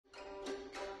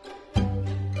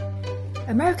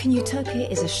American Utopia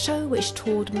is a show which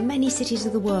toured many cities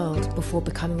of the world before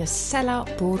becoming a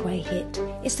sellout Broadway hit.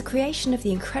 It's the creation of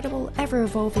the incredible,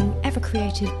 ever-evolving,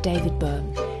 ever-creative David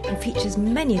Byrne and features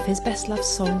many of his best-loved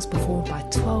songs performed by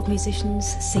 12 musicians,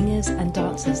 singers and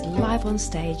dancers live on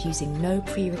stage using no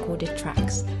pre-recorded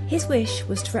tracks. His wish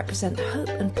was to represent hope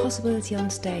and possibility on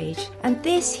stage, and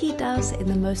this he does in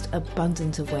the most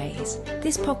abundant of ways.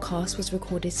 This podcast was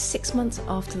recorded 6 months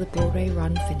after the Broadway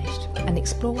run finished and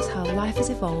explores how life has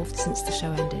evolved since the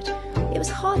show ended. It was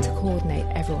hard to coordinate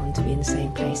everyone to be in the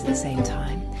same place at the same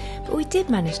time, but we did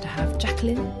manage to have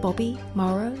Jacqueline, Bobby,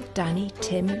 Mauro, Danny,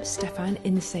 Tim, Stefan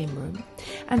in the same room,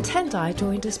 and Tendai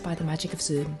joined us by the magic of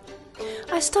Zoom.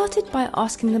 I started by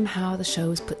asking them how the show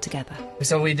was put together.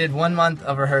 So we did 1 month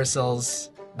of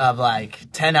rehearsals of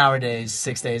like 10-hour days,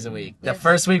 6 days a week. The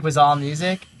first week was all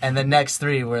music, and the next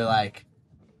 3 were like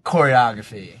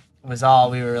choreography. Was all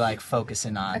we were like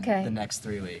focusing on the next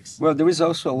 3 weeks. Well, there is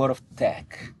also a lot of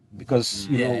tech because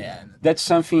you know that's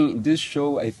something. This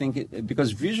show, I think,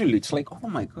 because visually it's like, oh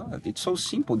my god, it's so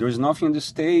simple. There is nothing on the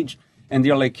stage, and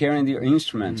they're like carrying their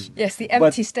instruments. Yes, the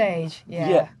empty stage.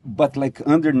 Yeah, but like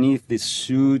underneath the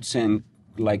suits and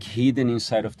like hidden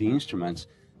inside of the instruments,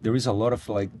 there is a lot of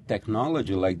like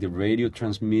technology, like the radio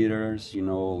transmitters, you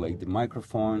know, like the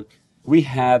microphone. We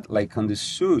had like on the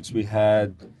suits, we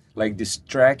had like these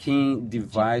tracking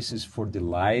devices for the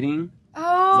lighting.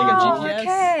 Oh,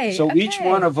 okay. So each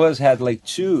one of us had like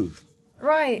 2.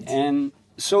 Right. And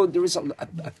so there is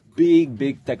a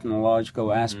big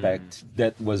technological aspect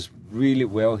that was really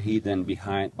well hidden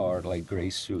behind our like gray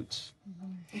suits.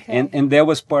 Okay. And that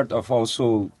was part of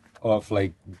also of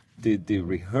like the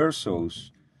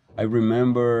rehearsals. I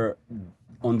remember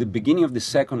on the beginning of the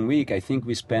second week, I think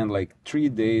we spent like 3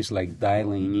 days like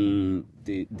dialing in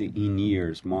the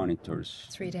in-ears monitors.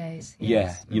 3 days.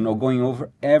 Yes. Yeah, you know, going over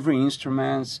every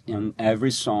instrument and every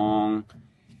song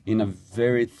in a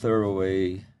very thorough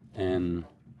way. And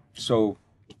so,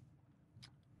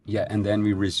 yeah, and then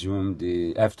we resumed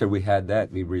after we had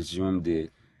that, we resumed the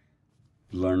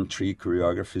learn 3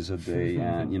 choreographies a day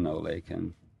and, you know, like,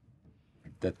 and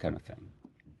that kind of thing.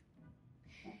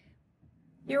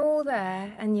 You're all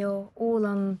there and you're all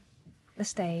on the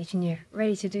stage and you're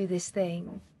ready to do this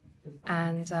thing.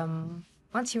 And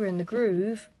once you were in the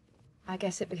groove, I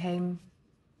guess it became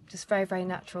just very, very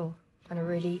natural and a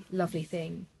really lovely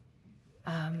thing.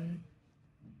 How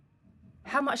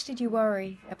much did you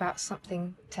worry about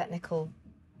something technical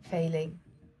failing?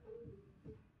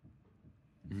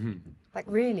 Like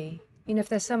really? You know, if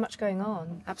there's so much going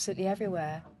on absolutely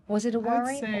everywhere, was it a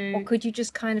worry? Or could you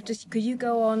just kind of could you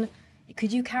go on,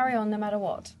 could you carry on no matter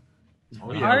what?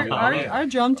 Oh, yeah. Our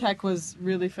drum tech was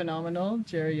really phenomenal,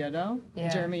 Jeremy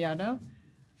Yaddo.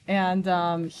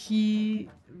 And he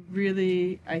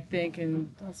really, I think,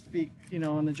 and I'll speak, you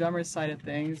know, on the drummer's side of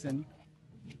things, and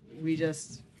we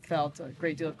just felt a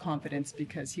great deal of confidence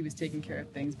because he was taking care of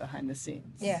things behind the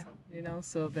scenes. Yeah. You know,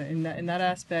 so in that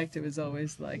aspect, it was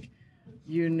always like,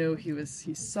 you knew he's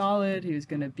solid. He was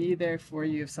going to be there for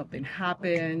you if something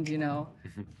happened. You know,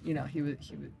 he would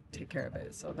take care of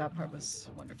it. So that part was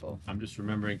wonderful. I'm just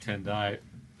remembering Tendai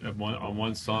on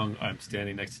one song. I'm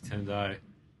standing next to Tendai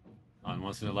on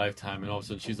Once in a Lifetime, and all of a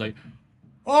sudden she's like,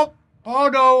 "Oh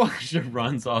no!" She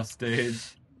runs off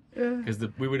stage because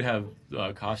we would have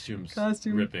costume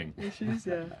ripping issues.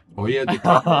 Yeah. Oh yeah, the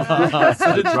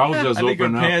trousers I think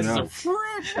open her pants up.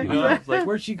 you know, it's like,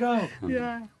 where'd she go?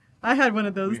 Yeah. I had one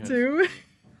of those too.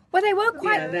 Well, they were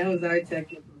quite. Yeah, that was our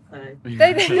technical side.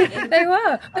 They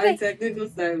were. Our technical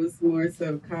side was more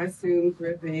so costume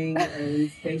gripping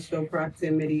and spatial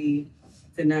proximity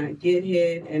to not get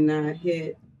hit and not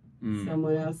hit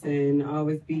someone else, and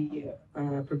always be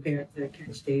prepared to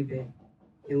catch David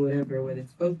in whatever, whether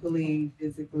it's vocally,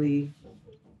 physically.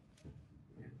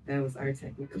 That was our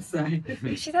technical side.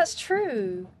 See, that's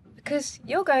true because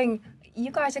you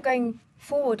guys are going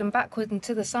forward and backward and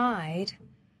to the side,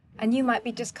 and you might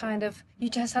be just kind of, you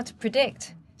just have to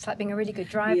predict. It's like being a really good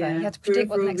driver. Yeah, you have to predict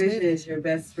what the next move is. Your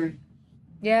best friend.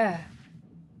 Yeah.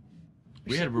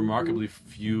 We had remarkably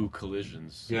few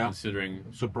collisions, considering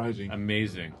surprising,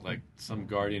 amazing. Like some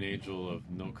guardian angel of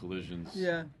no collisions.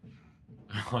 Yeah.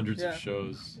 Hundreds of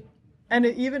shows. And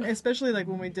even, especially like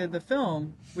when we did the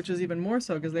film, which was even more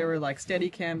so because there were like steady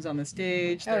cams on the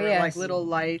stage. There were like little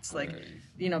lights, like,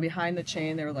 you know, behind the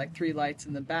chain, there were like 3 lights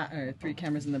in the back, or 3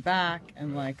 cameras in the back,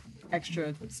 and like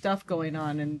extra stuff going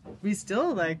on. And we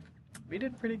still we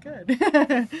did pretty good.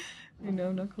 You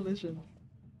know, no collision.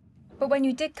 But when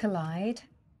you did collide,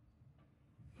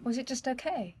 was it just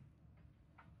okay?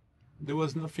 There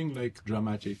was nothing like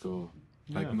dramatic or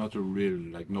like not a real,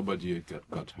 like nobody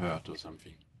got hurt or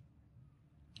something.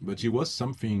 But it was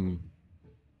something.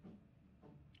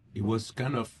 It was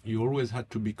kind of, you always had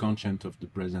to be conscious of the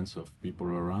presence of people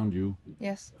around you.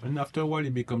 Yes. And after a while,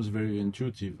 it becomes very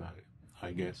intuitive,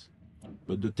 I guess.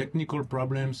 But the technical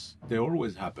problems, they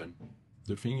always happen.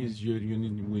 The thing is,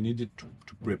 we needed to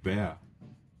prepare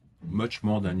much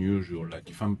more than usual. Like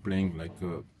if I'm playing like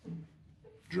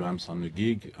drums on a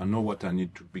gig, I know what I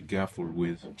need to be careful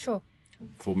with. Sure.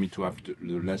 For me to have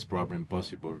the less problem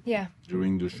possible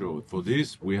during the show. For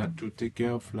this, we had to take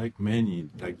care of like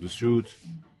the suit,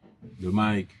 the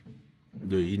mic,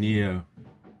 the in-ear.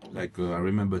 Like I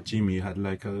remember Timmy had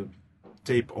like a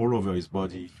tape all over his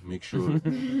body to make sure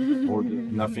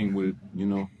nothing will,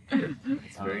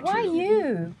 It's very Why true.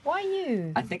 you? Why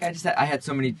you? I think I had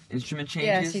so many instrument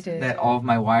changes you did. that all of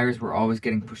my wires were always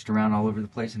getting pushed around all over the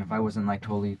place, and if I wasn't like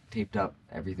totally taped up,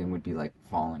 everything would be like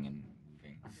falling and moving.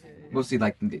 Mostly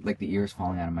like the ears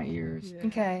falling out of my ears.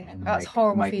 Okay. And the That's mic-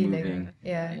 horrible mic feeling. moving.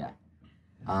 Yeah.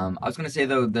 I was gonna say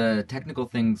though, the technical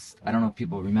things, I don't know if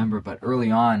people remember, but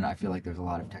early on I feel like there's a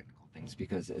lot of technical things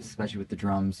because especially with the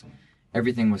drums,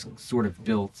 everything was sort of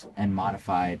built and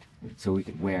modified so we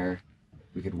could wear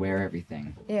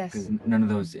everything. Yes. Because none of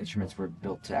those instruments were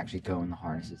built to actually go in the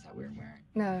harnesses that we were wearing.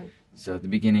 No. So at the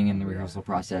beginning in the rehearsal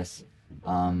process,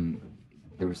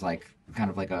 there was like kind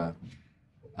of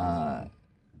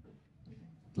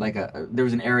there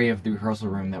was an area of the rehearsal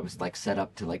room that was like set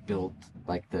up to like build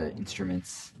like the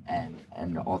instruments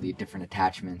and all the different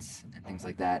attachments and things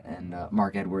like that. And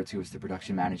Mark Edwards, who was the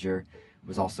production manager,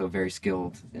 was also very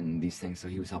skilled in these things, so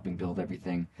he was helping build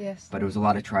everything. Yes. But it was a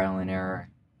lot of trial and error,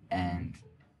 and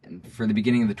for the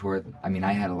beginning of the tour, I mean,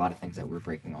 I had a lot of things that were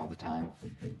breaking all the time,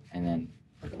 and then,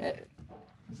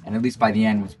 and at least by the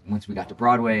end, once we got to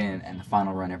Broadway and the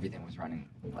final run, everything was running,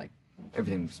 like,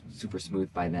 everything was super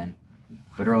smooth by then.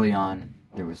 But early on,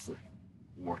 there was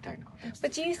more technical things.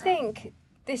 But do you think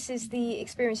this is the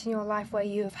experience in your life where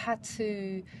you have had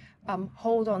to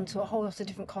hold on to a whole lot of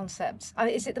different concepts? I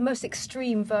mean, is it the most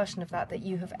extreme version of that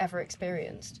you have ever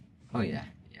experienced? Oh yeah,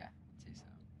 I'd say so.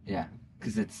 Yeah,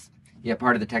 because it's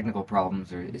part of the technical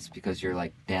problems is because you're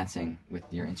like dancing with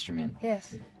your instrument.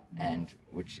 Yes. And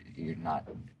which you're not.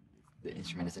 The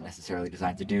instrument isn't necessarily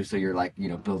designed to do. So you're like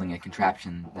building a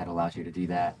contraption that allows you to do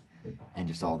that, and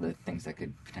just all the things that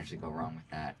could potentially go wrong with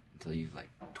that until you like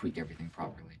tweak everything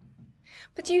properly.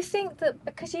 But do you think that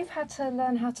because you've had to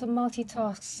learn how to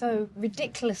multitask so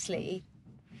ridiculously,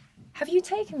 have you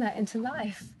taken that into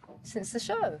life since the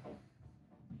show?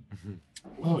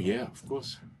 Oh yeah, of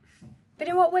course. But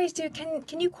in what ways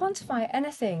can you quantify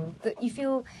anything that you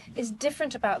feel is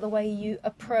different about the way you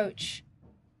approach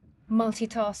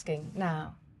multitasking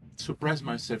now? Surprised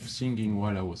myself singing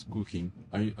while I was cooking.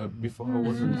 Before I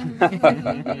wasn't. Just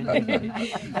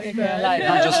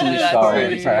in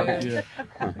the shower.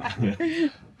 Yeah.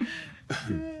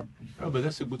 Oh, but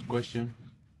that's a good question.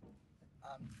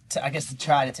 I guess to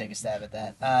try to take a stab at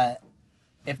that.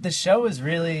 If the show is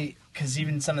really, because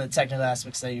even some of the technical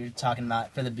aspects that you're talking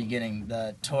about for the beginning,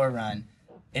 the tour run,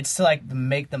 it's to like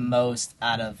make the most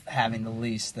out of having the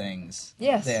least things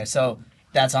there. So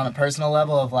that's on a personal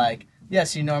level of like,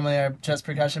 yes, you normally are just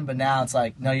percussion, but now it's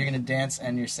like, no, you're going to dance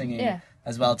and you're singing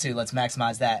as well too. Let's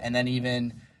maximize that. And then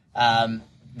even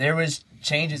there was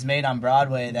changes made on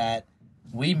Broadway that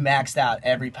we maxed out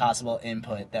every possible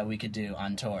input that we could do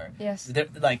on tour. Yes.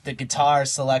 The guitar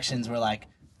selections were like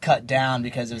cut down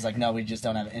because it was like, no, we just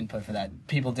don't have input for that.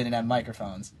 People didn't have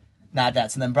microphones. Not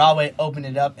that. So then Broadway opened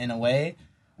it up in a way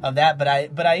of that. But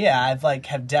I've like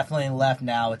have definitely left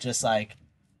now with just like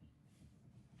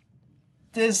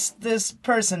this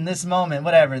person, this moment,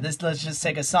 whatever. Let's just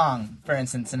take a song, for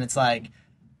instance, and it's like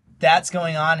that's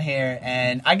going on here,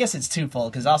 and I guess it's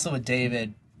twofold because also with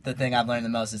David, the thing I've learned the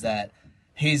most is that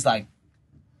he's like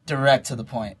direct to the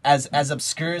point. As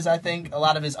obscure as I think a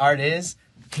lot of his art is,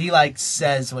 he like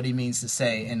says what he means to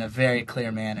say in a very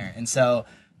clear manner. And so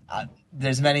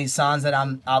there's many songs that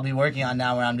I'll be working on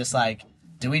now where I'm just like,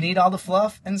 do we need all the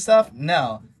fluff and stuff?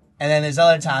 No. And then there's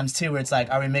other times too where it's like,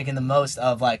 are we making the most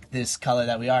of like this color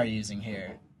that we are using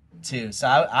here too? So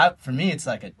I for me it's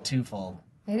like a twofold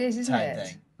It is, isn't type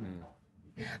it? thing.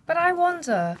 But I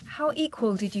wonder, how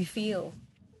equal did you feel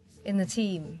in the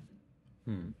team?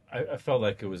 I felt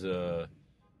like there was a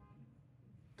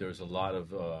lot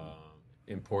of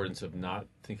importance of not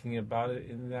thinking about it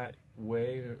in that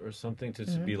way or something to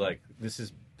be like, this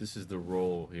is the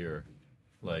role here,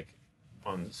 like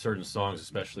on certain songs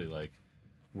especially, like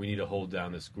we need to hold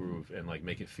down this groove and like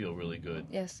make it feel really good.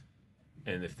 Yes.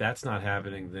 And if that's not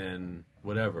happening, then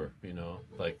whatever,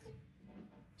 like,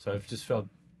 so I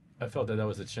felt that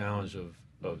was a challenge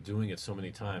of doing it so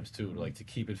many times too, like to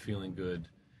keep it feeling good,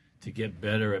 to get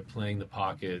better at playing the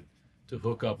pocket, to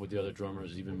hook up with the other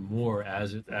drummers even more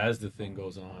as the thing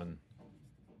goes on.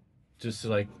 Just to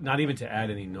like, not even to add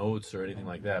any notes or anything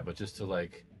like that, but just to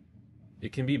like,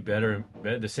 it can be better.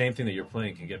 The same thing that you're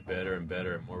playing can get better and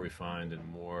better and more refined and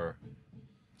more,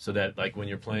 so that like when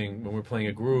we're playing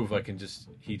a groove,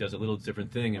 he does a little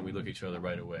different thing and we look at each other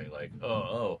right away, like,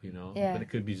 oh, you know. Yeah. But it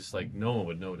could be just like no one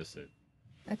would notice it.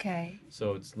 Okay.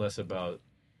 So it's less about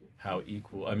how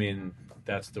equal. I mean,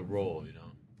 that's the role, you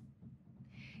know.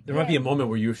 There might be a moment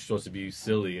where you're supposed to be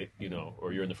silly, you know,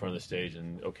 or you're in the front of the stage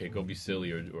and, okay, go be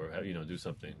silly or you know, do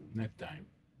something. Next time.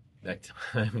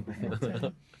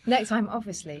 Next time,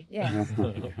 obviously, yeah.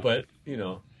 But, you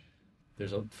know,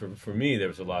 for me, there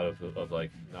was a lot of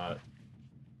like, not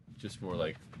just more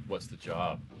like, what's the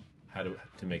job? How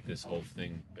to make this whole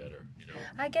thing better, you know?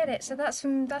 I get it. So that's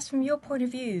from your point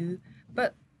of view,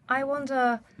 but I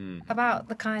wonder about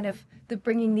the kind of the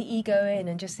bringing the ego in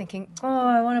and just thinking, oh,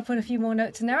 I want to put a few more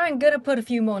notes in there. I'm gonna put a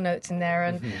few more notes in there,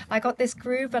 and I got this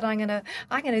groove, but I'm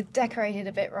gonna decorate it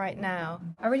a bit right now.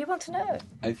 I really want to know.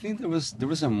 I think there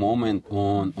was a moment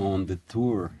on the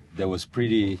tour that was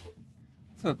pretty.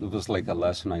 I thought it was like a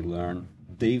lesson I learned.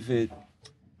 David,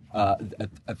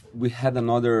 we had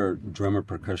another drummer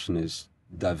percussionist,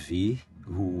 David,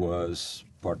 who was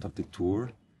part of the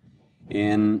tour,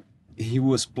 and he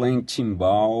was playing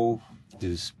timbal,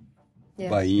 this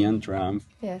Bahian drum,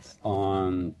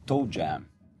 on Toe Jam.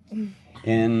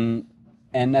 And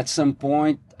at some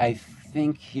point, I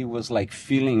think he was like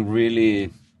feeling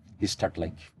really, he started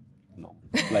like,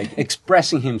 like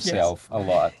expressing himself a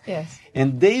lot. Yes.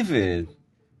 And David,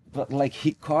 but like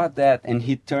he caught that and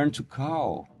he turned to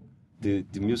Carl, the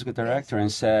musical director,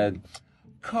 and said,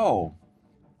 Carl,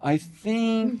 I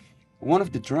think one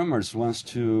of the drummers wants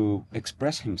to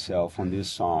express himself on this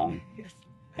song. Yes.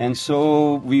 And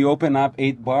so we open up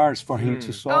 8 bars for him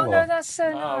to solo. Oh, no, that's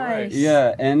so nice. Right.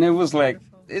 Yeah, and it was like,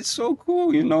 it's so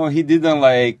cool, you know. He didn't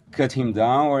like cut him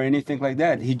down or anything like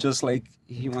that. He just like,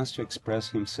 he wants to express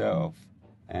himself.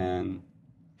 And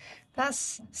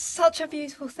that's such a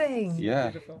beautiful thing. Yeah.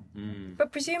 Beautiful.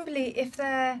 But presumably, if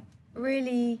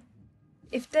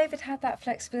David had that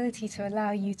flexibility to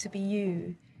allow you to be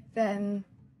you, then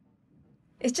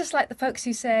it's just like the folks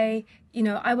who say, you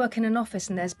know, I work in an office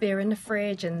and there's beer in the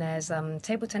fridge and there's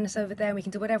table tennis over there and we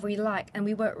can do whatever we like and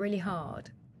we work really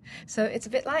hard. So it's a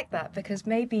bit like that, because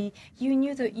maybe you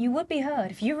knew that you would be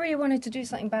heard. If you really wanted to do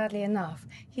something badly enough,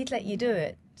 he'd let you do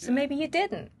it. So maybe you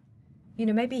didn't. You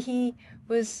know, maybe he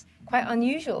was quite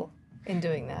unusual in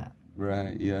doing that.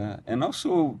 Right, yeah. And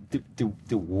also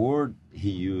the word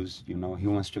he used, you know, he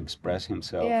wants to express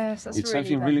himself. Yes, that's it's really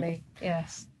something lovely. really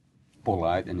Yes.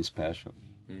 polite and special.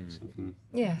 Something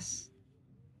Yes.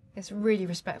 It's really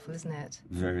respectful, isn't it?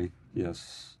 very,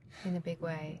 yes. In a big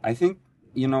way. I think,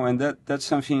 you know, and that's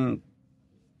something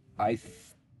I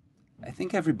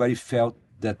think everybody felt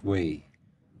that way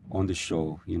on the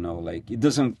show, you know, like it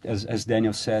doesn't, as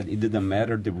Daniel said, it didn't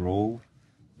matter the role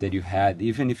that you had,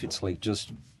 even if it's like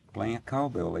just playing a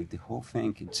cowbell, like the whole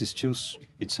thing,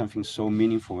 it's something so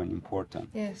meaningful and important.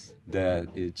 Yes. That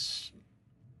it's,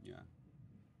 yeah,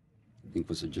 I think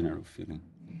was a general feeling.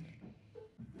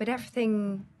 But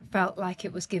everything felt like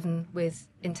it was given with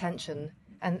intention,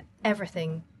 and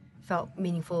everything felt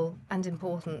meaningful and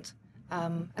important.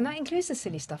 And that includes the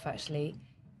silly stuff, actually.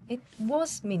 It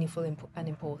was meaningful and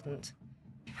important.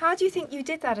 How do you think you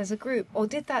did that as a group? Or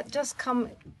did that just come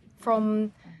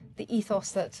from the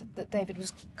ethos that David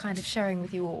was kind of sharing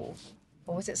with you all?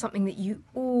 Or was it something that you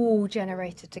all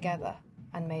generated together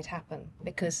and made happen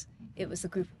because it was the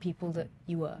group of people that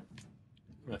you were?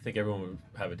 I think everyone would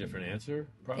have a different answer,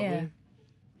 probably. Yeah.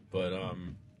 But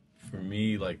for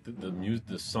me, like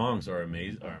the songs are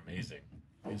amazing.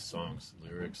 These songs,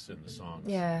 lyrics and the songs.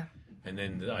 Yeah. And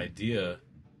then the idea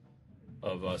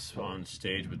of us on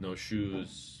stage with no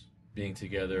shoes, being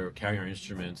together, carrying our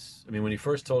instruments. I mean, when he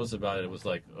first told us about it, it was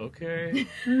like, okay,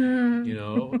 you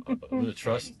know, I'm going to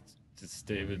trust this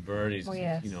David Byrne. He's,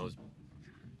 you know,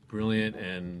 brilliant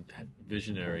and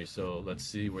visionary. So let's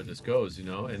see where this goes, you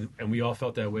know. And we all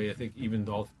felt that way. I think even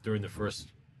during the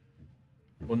first,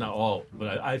 well, not all,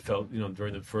 but I felt, you know,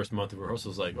 during the first month of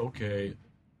rehearsals, like, okay,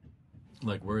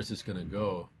 like, where is this going to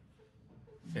go?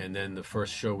 And then the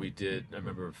first show we did, I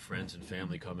remember friends and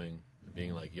family coming and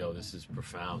being like, yo, this is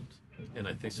profound. And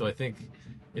I think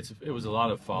it was a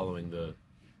lot of following the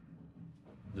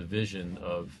vision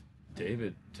of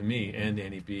David to me and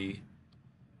Annie B,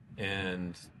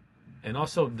 and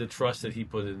also the trust that he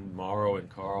put in Mauro and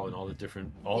Carl and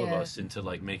all of us into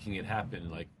like making it happen.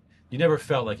 Like, you never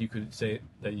felt like you could say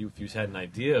that if you had an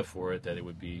idea for it, that it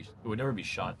would never be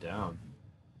shot down.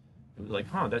 it was like,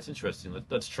 huh, that's interesting.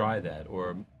 Let's try that.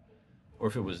 Or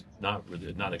if it was not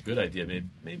a good idea,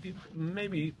 maybe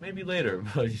later.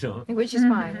 But you know, which is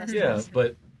fine. That's yeah,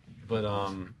 but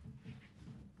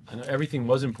I know everything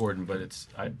was important, but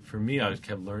for me, I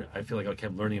kept learning. I feel like I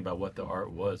kept learning about what the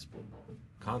art was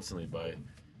constantly by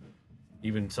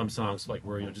even some songs like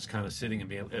where you're just kind of sitting and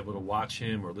being able to watch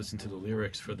him or listen to the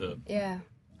lyrics for the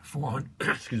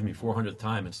 400th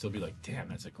time and still be like, damn,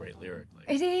 that's a great lyric. Like,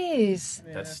 it is.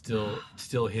 That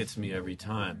still hits me every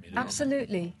time. You know?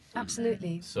 Absolutely.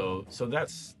 So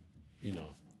that's, you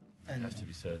know, has to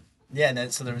be said. Yeah,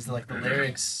 so there was like the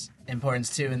lyrics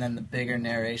importance too, and then the bigger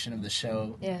narration of the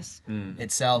show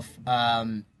itself.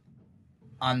 On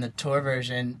the tour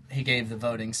version, he gave the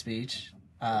voting speech.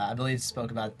 I believe spoke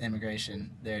about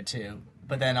immigration there too.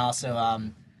 But then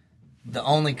also, the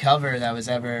only cover that was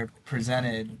ever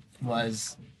presented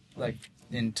was like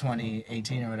in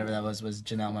 2018 or whatever that was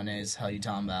Janelle Monáe's "Hell You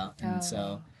Talking About,"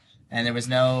 and there was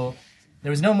no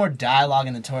more dialogue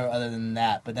in the tour other than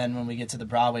that. But then when we get to the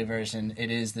Broadway version, it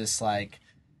is this like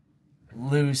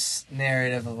loose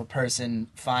narrative of a person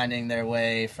finding their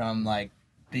way from like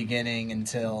beginning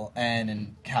until end,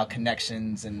 and how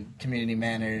connections and community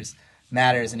matters,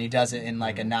 and he does it in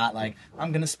like a not like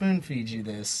I'm gonna spoon feed you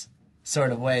this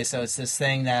sort of way. So it's this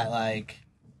thing that like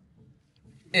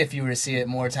if you were to see it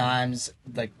more times,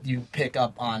 like you pick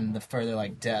up on the further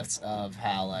like depths of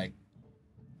how like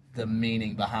the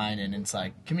meaning behind it, and it's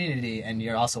like community, and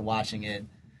you're also watching it,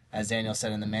 as Daniel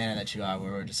said, in the manner that you are,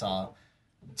 where we're just all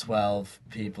 12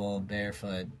 people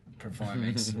barefoot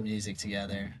performing some music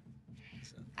together.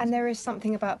 So. And there is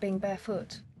something about being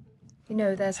barefoot. You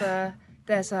know, there's a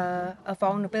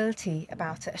vulnerability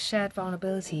about it, a shared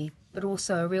vulnerability, but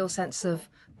also a real sense of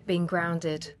being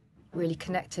grounded, really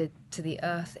connected to the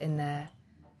earth in there.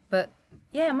 But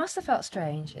yeah, it must have felt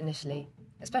strange initially,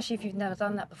 especially if you've never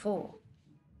done that before.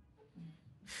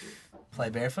 Play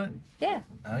barefoot? Yeah.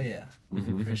 Oh yeah,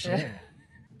 for sure.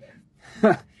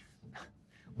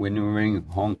 When we were in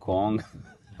Hong Kong,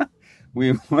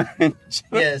 we went.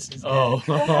 Yes. Oh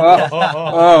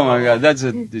my God,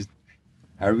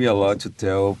 are we allowed to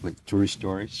tell like tourist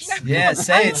stories? Yeah,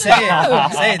 say it.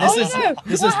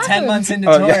 This was 10 months into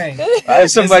touring.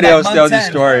 Somebody else tell the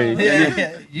story.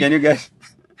 Can you guys?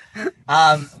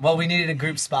 Well, we needed a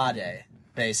group spa day,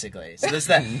 basically. So this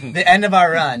is the end of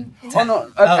our run.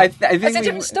 I think it's a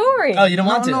different story. Oh, you don't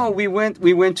want to? No, we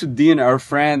went to dinner. Our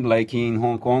friend, like in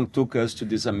Hong Kong, took us to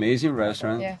this amazing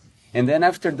restaurant. Yeah. And then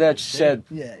after that, she said,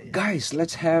 guys,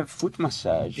 let's have foot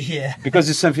massage. Yeah. Because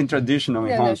it's something traditional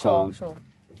in Hong Kong. Sure.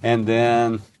 And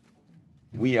then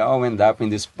we all end up in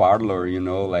this parlor, you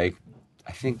know, like,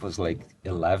 I think it was like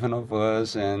 11 of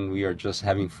us, and we are just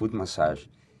having foot massage.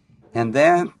 And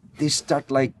then they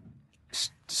start like,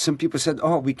 some people said,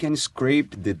 oh, we can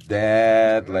scrape the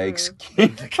dead, like,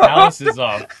 skin. The callus is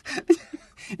off.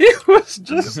 It was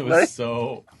just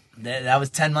so... That was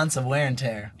 10 months of wear and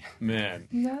tear. Man.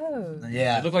 No.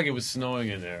 Yeah. It looked like it was snowing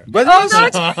in there. But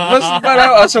but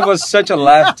also was such a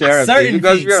laugh therapy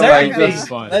because we were like,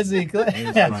 let's be clear.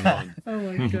 Oh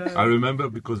my God. I remember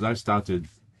because I started.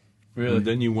 Really? And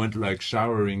then you went like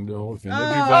showering the whole thing.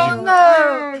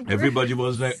 Everybody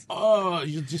was like, "Oh,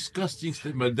 you disgusting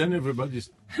stuff!" But then everybody's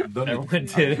done it. Everyone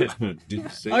did it.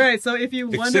 All right, so if you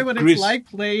wonder what it's like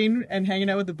playing and hanging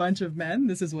out with a bunch of men,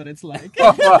 this is what it's like.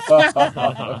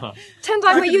 Tendai,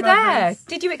 were you there?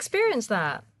 Did you experience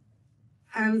that?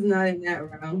 I was not in that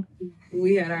round.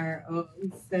 We had our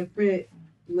own separate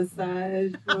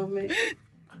massage moment.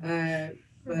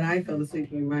 But I fell asleep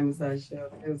during my massage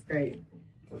show. It was great.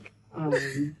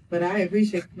 But I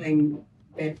appreciate playing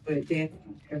barefoot,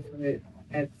 dancing barefoot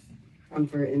at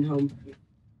comfort and home.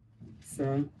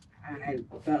 So I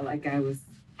felt like I was,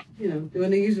 doing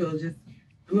the usual. Just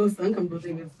the most uncomfortable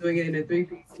thing was doing it in a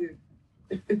 3-piece suit.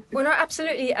 Well, no,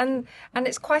 absolutely, and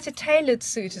it's quite a tailored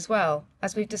suit as well,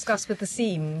 as we've discussed with the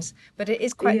seams. But it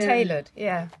is quite tailored,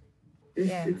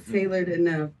 It's tailored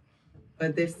enough,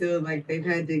 but they're still like they've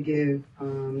had to give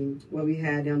what we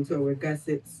had on tour were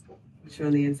gussets, which are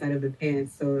on the inside of the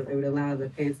pants, so it would allow the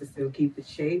pants to still keep the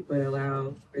shape, but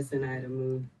allow Chris and I to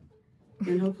move,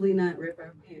 and hopefully not rip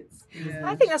our pants. Yeah.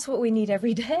 I think that's what we need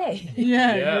every day.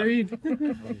 Agreed.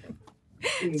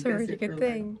 It's a really good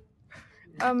thing.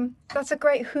 That's a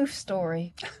great hoof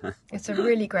story. It's a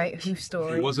really great hoof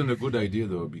story. It wasn't a good idea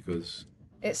though, because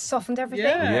it softened everything.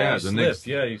 Yeah, the next.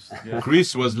 Yeah.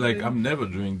 Chris was like, "I'm never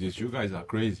doing this. You guys are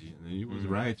crazy." And he was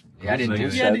right. Yeah, I didn't do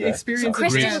that. The experience. So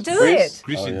Chris didn't do it.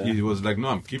 Chris, he was like, "No,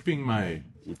 I'm keeping my."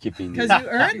 Because you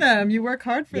earn them, you work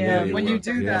hard for them when you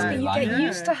do that. But you get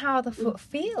used to how the foot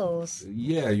feels.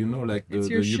 Yeah, like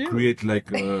you create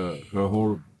like a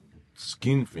whole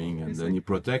skin thing, and then he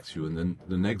protects you. And then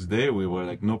the next day we were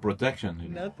like no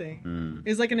protection. Nothing.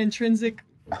 It's like an intrinsic,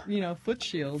 foot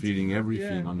shield. Feeling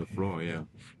everything on the floor. Yeah.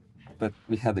 But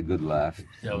we had a good laugh.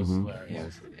 That was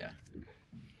hilarious. Yeah.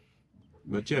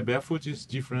 But yeah, barefoot is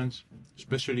different,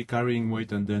 especially carrying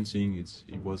weight and dancing.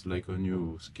 It was like a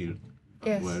new skill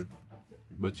as well.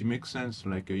 But it makes sense.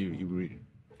 Like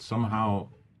somehow,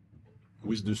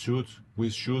 with the suit,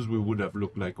 with shoes, we would have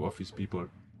looked like office people.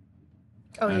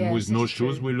 Oh, and yes, with no it's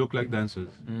shoes, true. we look like dancers.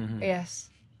 Yes.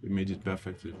 We made it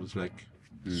perfect. It was like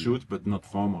suit, but not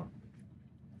formal.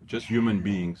 Just human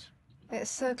beings. It's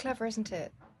so clever, isn't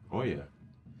it? Oh yeah.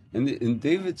 And in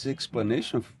David's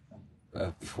explanation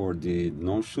for the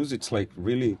no-shoes, it's like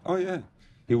really, oh yeah,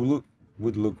 he would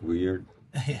look weird.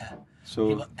 Yeah.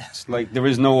 So it's like there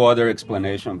is no other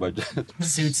explanation but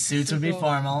Suits would be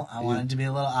formal. I wanted to be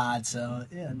a little odd, so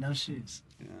yeah, no shoes.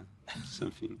 yeah,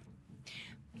 something.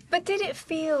 But did it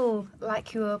feel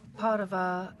like you were part of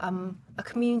a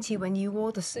community when you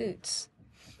wore the suits?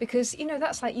 Because,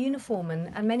 that's like uniform,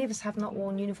 and many of us have not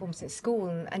worn uniforms since school,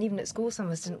 and even at school some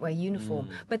of us didn't wear uniform.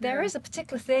 But there is a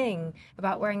particular thing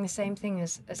about wearing the same thing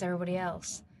as everybody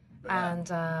else. And,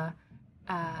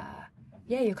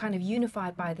 you're kind of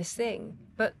unified by this thing.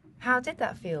 But how did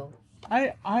that feel?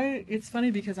 It's funny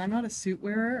because I'm not a suit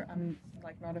wearer. I'm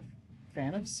not a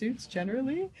fan of suits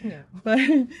generally. Yeah. But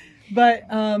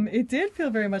it did feel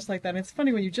very much like that. And it's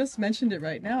funny when you just mentioned it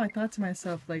right now, I thought to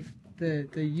myself, like, the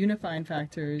unifying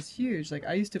factor is huge. Like,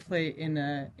 I used to play in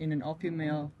an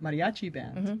all-female mariachi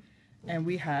band, and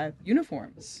we had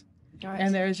uniforms. Right.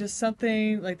 And there's just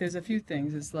something, like, there's a few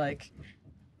things. It's like,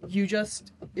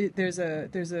 there's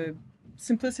a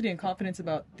simplicity and confidence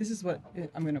about, this is what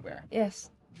I'm going to wear. Yes.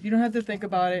 You don't have to think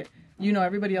about it.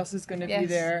 Everybody else is going to be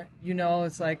there.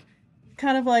 It's like,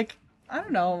 kind of like, I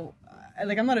don't know,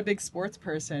 like, I'm not a big sports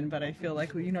person, but I feel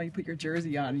like, you put your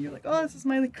jersey on and you're like, oh, this is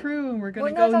my crew and we're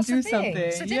going to go and do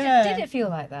something. So did it feel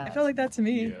like that? I felt like that to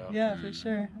me. Yeah, for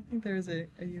sure. I think there was a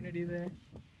unity there.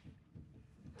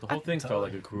 The whole thing felt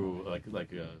like a crew, like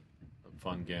a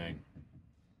fun gang.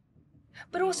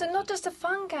 But also not just a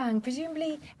fun gang,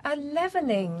 presumably a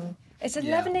leveling. It's a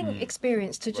leveling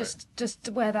experience to just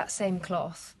wear that same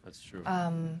cloth. That's true.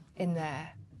 In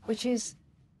there, which is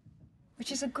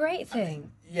a great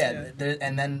thing. Yeah,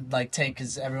 and then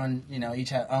because everyone, each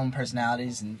have own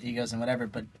personalities and egos and whatever,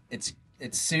 but it's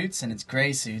suits and it's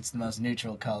gray suits, the most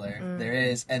neutral color there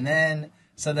is, and then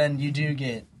you do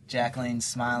get Jacqueline's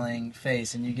smiling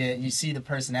face, and you see the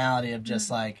personality of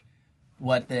just like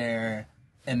what they're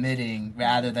emitting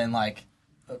rather than like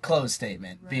a clothes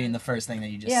statement being the first thing that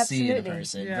you just see in a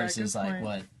person versus like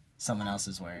what someone else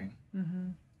is wearing.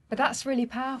 But that's really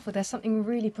powerful. There's something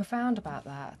really profound about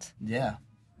that. Yeah.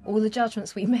 All the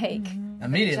judgments we make.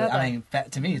 Immediately, I mean,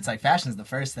 to me, it's like fashion's the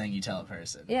first thing you tell a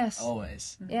person. Yes.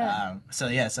 Always. Yeah. So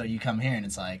you come here and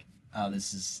it's like, oh,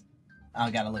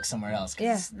 I got to look somewhere else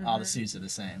because all the suits are the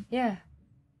same. Yeah.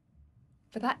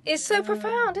 But that is so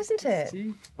profound, isn't it?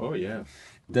 Oh yeah.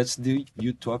 That's the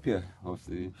utopia of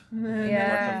the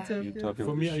utopia.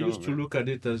 For of me, the I show, used to right? look at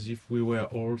it as if we were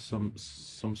all some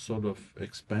sort of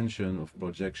expansion of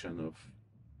projection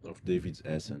of David's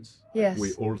essence. Yes.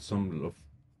 We all some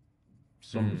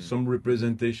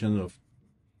representation of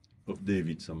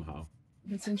David somehow.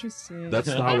 That's interesting. That's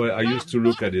how I used to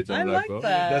look at it. I I'm like oh,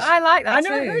 that. that's, I like that I too.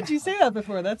 never heard you say that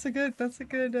before. That's a good.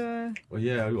 oh,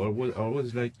 yeah, I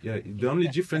was like, yeah. The only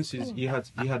difference is he had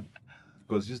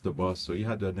because he's the boss, so he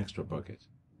had an extra pocket.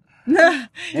 Yeah,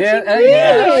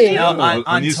 Really? No,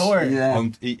 on his- tour. Yeah.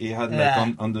 He had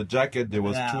on the jacket there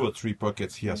was 2 or 3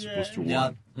 pockets he was supposed to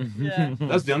Yeah. wear. Yeah.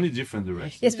 That's the only difference. The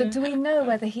rest. Yes, but do we know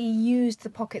whether he used the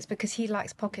pockets because he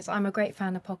likes pockets? I'm a great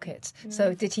fan of pockets.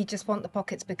 So did he just want the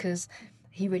pockets because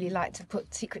he really liked to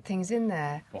put secret things in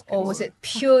there? Or was it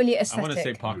purely I aesthetic? want to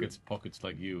say pockets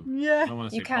like you. Yeah. I don't want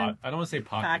to say You can. I don't want to say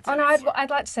pockets. Oh no, I'd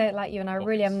like to say it like you, and I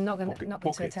really am not going to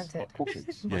Pockets. attempt it.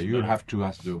 Pockets. Yeah, you'll have to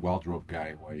ask the wardrobe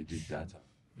guy why he did that.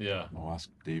 Yeah. Or ask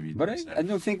David. But himself. I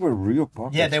don't think we're real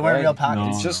pockets. Yeah, they weren't right? real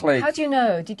pockets. It's just No. like How do you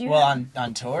know? Did you? Well, have-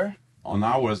 on tour, on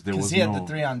ours there because was he had no. the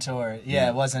 3 on tour. Yeah,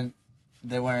 it wasn't.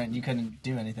 They weren't. You couldn't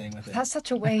do anything with it. That's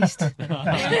such a waste.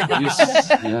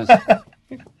 yes.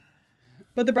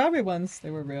 But the Broadway ones, they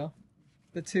were real.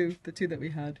 The two that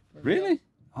we had. Were real. Really?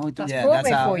 Oh, it That's does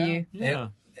Broadway how- for you. Yeah.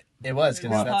 It was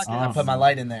because Wow. I put my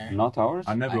light in there. not ours.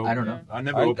 I never. I don't know. I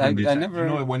never I- opened I- it. I never- You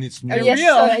know when it's new. Oh yes,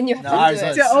 real. and you have No, to ours do it.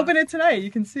 was- Yeah, open it tonight.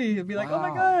 You can see. You'll be like, oh my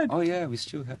god. Oh yeah, we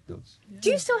still have those. Do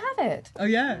you still have it? Oh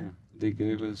yeah. They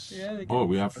gave us. Yeah. They Oh,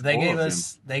 we have. They all gave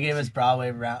of us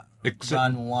Broadway Except-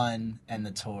 Run 1 and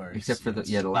the tours. Except for the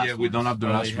them. last Yeah, we don't have the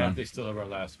Oh, last one. they still have our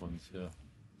last ones. Yeah.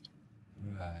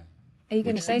 Right. Are you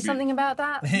going to say something about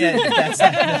that? Yeah,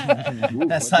 Ooh,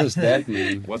 that's what does that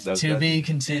mean? What does to that be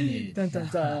continued. Dun, dun,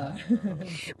 dun.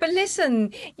 But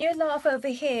listen, you laugh over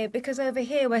here because over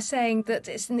here we're saying that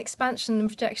it's an expansion and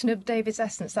projection of David's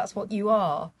essence. That's what you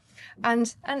are,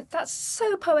 and that's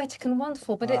so poetic and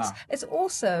wonderful. But it's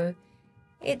also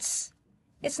it's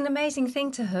an amazing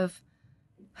thing to have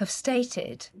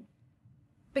stated,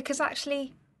 because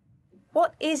actually,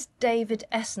 what is David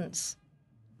essence?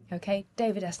 Okay,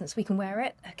 David essence. We can wear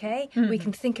it. Okay, we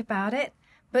can think about it,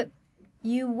 but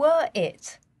you were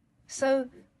it. So,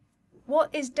 what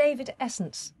is David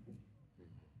essence?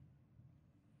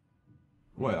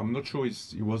 Well, I'm not sure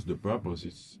it was the purpose.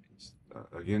 It's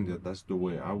again that's the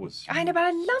way I was. I know, but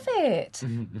I love it.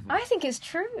 I think it's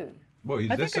true. Well,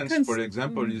 his I think essence, for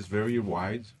example, is very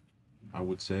wide, I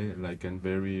would say, like, and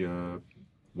very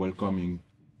welcoming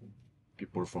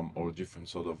people from all different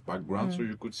sort of backgrounds. So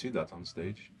you could see that on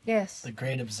stage. Yes. The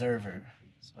great observer.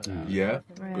 Yeah,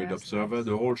 great observer.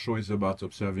 The whole show is about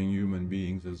observing human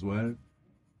beings as well.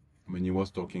 I mean, he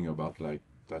was talking about, like,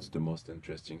 that's the most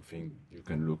interesting thing you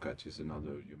can look at is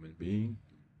another human being,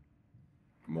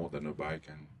 more than a bike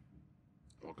and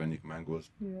organic mangoes.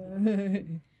 Yeah.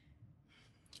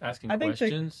 Asking I think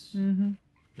questions,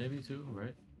 maybe too,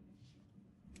 right?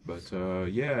 But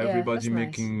everybody that's nice.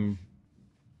 making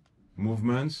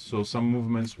movements. So some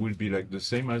movements will be like the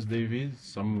same as David.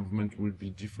 Some movement will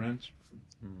be different.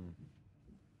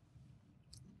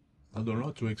 I don't know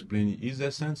how to explain it. His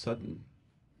essence, I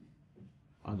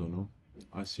don't know.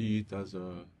 I see it as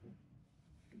a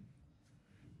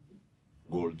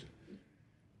gold.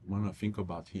 When I think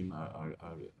about him, I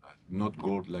not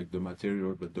gold like the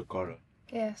material, but the color.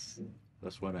 Yes.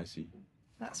 That's what I see.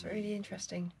 That's really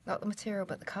interesting. Not the material,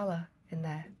 but the colour in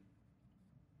there.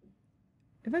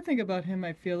 If I think about him,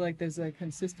 I feel like there's a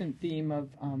consistent theme of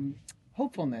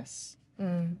hopefulness.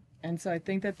 And so I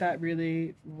think that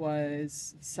really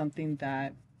was something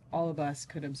that all of us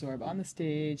could absorb on the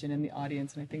stage and in the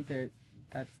audience. And I think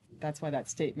that's why that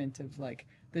statement of, like,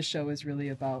 the show is really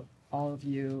about all of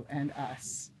you and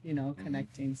us,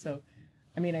 connecting. So,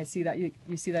 I mean, I see that you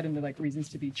see that in the, like, reasons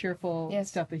to be cheerful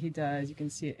stuff that he does. You can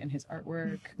see it in his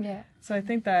artwork. Yeah. So I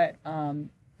think that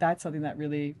that's something that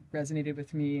really resonated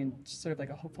with me, and sort of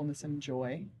like a hopefulness and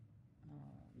joy.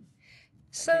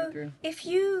 So if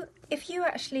you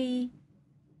actually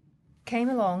came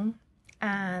along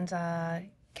to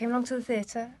the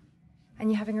theatre, and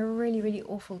you're having a really, really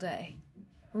awful day,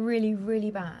 really,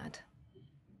 really bad,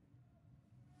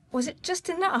 was it just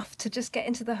enough to just get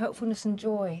into the hopefulness and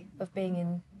joy of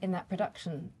being in that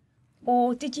production?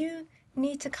 Or did you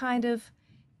need to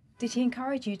did he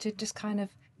encourage you to just kind of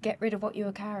get rid of what you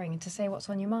were carrying and to say what's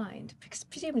on your mind? Because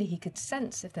presumably he could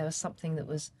sense if there was something that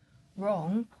was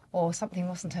wrong or something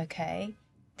wasn't okay.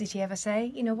 Did he ever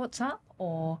say, what's up?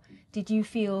 Or did you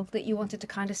feel that you wanted to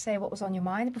kind of say what was on your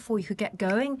mind before you could get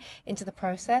going into the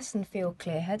process and feel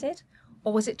clear-headed?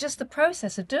 Or was it just the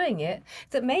process of doing it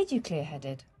that made you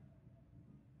clear-headed?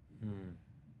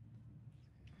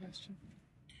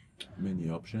 Many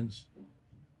options.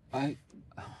 I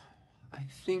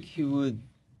think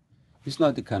he's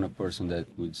not the kind of person that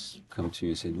would come to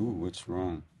you and say, "Ooh, what's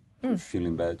wrong? I'm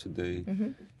feeling bad today."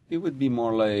 He would be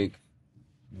more like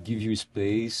give you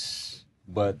space,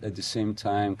 but at the same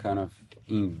time kind of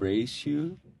embrace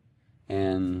you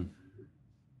and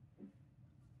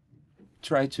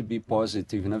try to be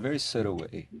positive in a very subtle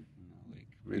way. Like,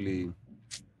 really,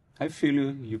 I feel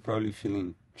you. You're probably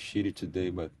feeling shitty today,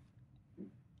 but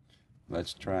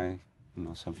let's try,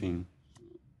 something.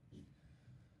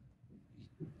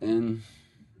 And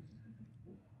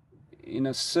in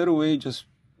a subtle way, just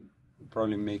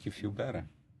probably make you feel better.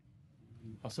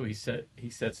 Also, he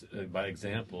sets by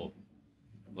example.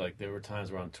 Like, there were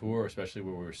times we're on tour, especially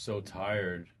where we were so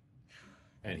tired,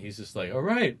 and he's just like, "All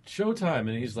right, showtime,"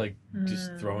 and he's like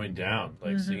just throwing down,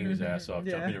 like singing his ass off,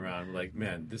 jumping around. We're like,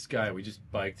 man, this guy, we just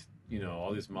biked,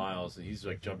 all these miles, and he's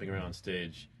like jumping around on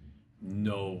stage,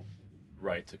 no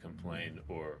right to complain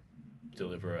or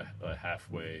deliver a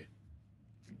halfway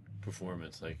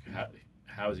performance. Like,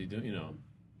 how is he doing?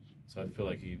 So I feel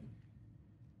like he.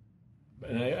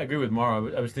 And I agree with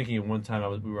Mara. I was thinking of one time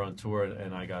we were on tour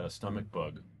and I got a stomach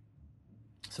bug.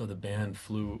 So the band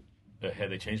flew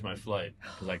ahead. They changed my flight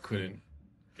because I couldn't.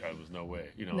 There was no way,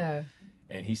 No.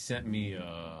 And he sent me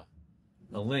a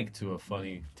link to a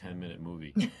funny 10-minute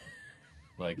movie.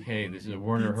 Like, hey, this is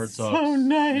Werner Herzog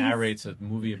narrates a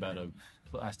movie about a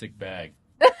plastic bag.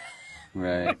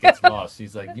 Right. It gets lost.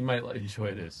 He's like, you might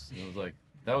enjoy this. And I was like,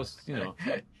 that was,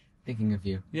 Thinking of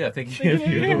you. Yeah, thinking of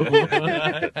you.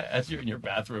 As you're in your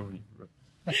bathroom.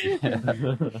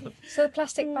 So the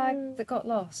plastic bag that got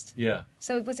lost. Yeah,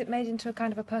 So was it made into a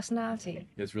kind of a personality?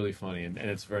 it's really funny, and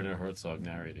it's Werner Herzog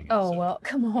narrating it. Oh so, well,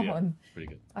 come on. yeah, pretty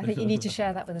good. I think you need to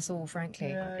share that with us all, frankly.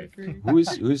 Yeah, I agree.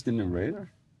 Who's the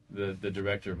narrator? The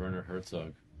director, Werner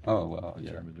Herzog, Oh wow, the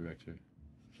yeah. German director.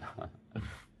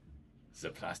 The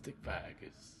plastic bag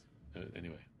is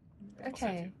anyway.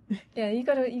 Okay. Yeah, you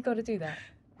gotta do that.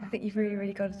 I think you've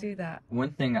really got to do that. One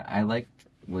thing I liked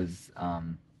was,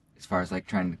 as far as like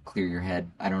trying to clear your head,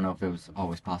 I don't know if it was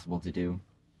always possible to do,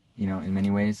 in many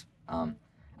ways.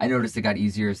 I noticed it got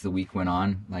easier as the week went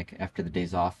on. Like after the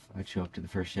days off, I'd show up to the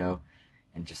first show,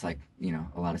 and just like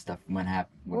a lot of stuff would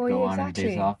go on in the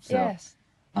days off. So, yes.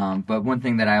 but one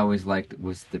thing that I always liked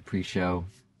was the pre-show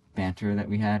banter that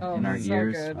we had in our so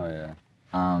ears. good. Oh yeah.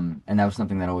 And that was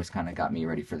something that always kind of got me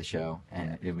ready for the show.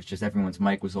 And it was just everyone's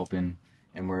mic was open,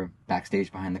 and we're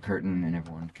backstage behind the curtain, and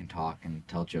everyone can talk and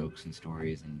tell jokes and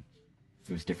stories, and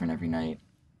it was different every night.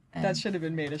 And That should have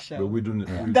been made a show. But we didn't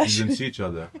see each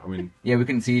other. I mean, yeah, we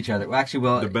couldn't see each other. Well,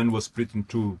 actually, the band was split in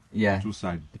two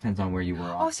sides. depends on where you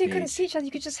were. Oh, so you couldn't see each other,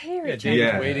 you could just hear Yeah, each David's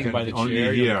other. waiting by the only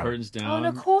chair, here. the curtains down. Oh, and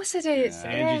of course it is.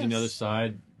 Angie's on the yes. other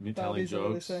side, me telling Bobby's on the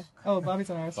other jokes. side. Oh, Bobby's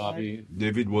on our side. Bobby,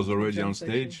 David was already on Jump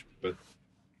stage, but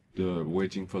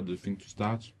waiting for the thing to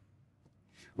start.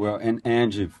 Well, and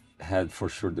Angie had for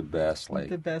sure the best. Like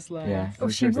The best line. Yeah. Oh,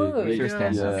 she would. Sure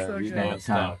stands Yeah, up. so we- good.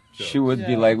 non-stop she would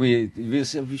be Yeah. like, we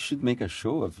said we should make a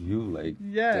show of you, like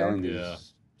Yeah. telling these Yeah.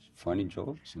 funny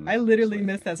jokes. And I literally it's like-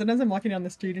 miss that. Sometimes I'm walking down the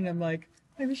street and I'm like,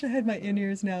 I wish I had my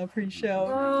in-ears now pre-show.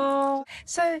 Oh,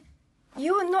 so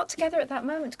you were not together at that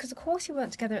moment, because of course you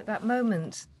weren't together at that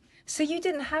moment. So you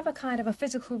didn't have a kind of a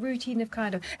physical routine of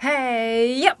kind of,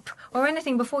 hey, yep, or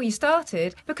anything before you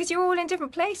started, because you're all in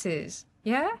different places.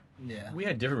 Yeah? Yeah. we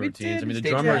had different We routines. did. I mean, the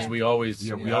Stage drummers, right. we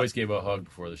always we always gave a hug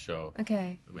before the show.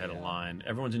 Okay. We had a line.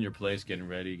 Everyone's in your place, getting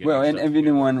ready. Getting Well, your and stuff together.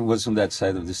 everyone was on that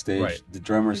side of the stage. Right. The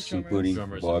drummers, The drummers. including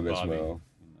Drummers Bob and as Bobby. well.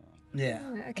 Yeah.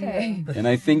 Okay. And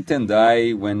I think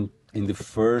Tendai, when in the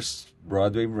first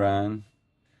Broadway run,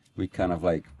 we kind of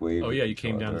like waved. Oh yeah, you each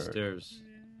came down the other. stairs.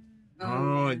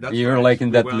 Oh, that's You're right. like in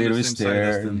We that were on the little same side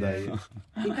as stair. Tendai.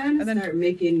 You kind of And then- start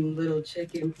making little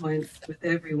check-in points with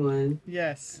everyone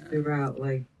Yes. throughout.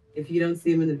 Like, if you don't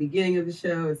see them in the beginning of the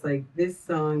show, it's like this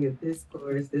song and this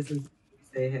chorus, this is when we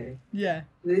say hey. Yeah.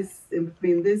 This, in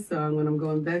between this song, when I'm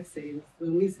going backstage, is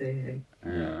when we say hey.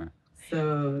 Yeah.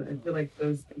 So I feel like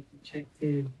those things are checked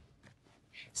in.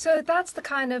 So that's the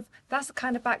kind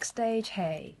of backstage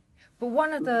hey. But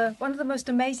one of the most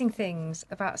amazing things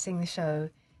about seeing the show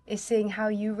is seeing how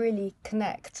you really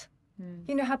connect.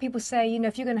 You know how people say,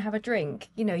 if you're going to have a drink,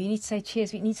 you need to say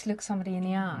cheers, but you need to look somebody in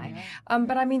the eye.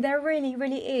 But I mean, there really,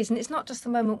 really is. And it's not just the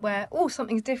moment where,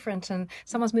 something's different and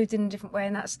someone's moved in a different way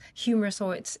and that's humorous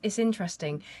or it's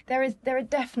interesting. There are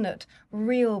definite,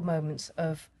 real moments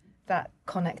of that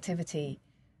connectivity.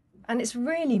 And it's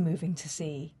really moving to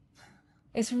see.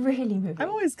 It's really moving. I'm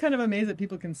always kind of amazed that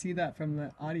people can see that from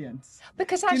the audience.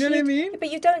 Because Do you actually, know what I mean? but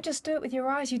you don't just do it with your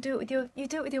eyes. You do it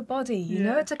with your body. You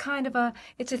know, Yeah. it's a kind of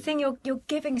it's a thing. You're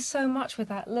giving so much with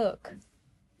that look,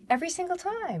 every single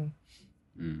time.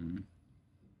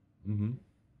 Mm-hmm.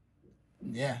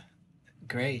 Yeah.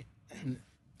 Great. And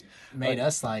made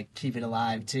us like keep it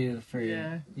alive too for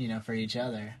for each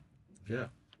other. Yeah.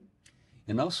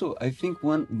 And also, I think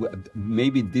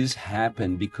maybe this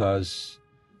happened because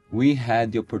we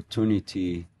had the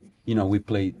opportunity. We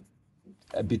played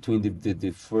between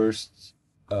the first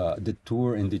the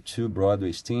tour and the two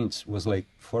Broadway stints was like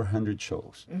 400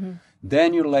 shows. Mm-hmm.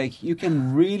 Then you're like, you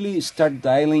can really start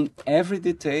dialing every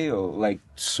detail, like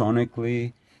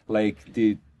sonically, like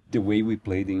the way we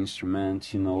play the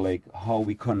instrument, like how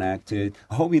we connected,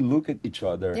 how we look at each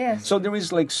other. Yes. So there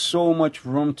is like so much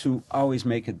room to always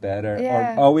make it better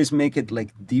Yeah. or always make it like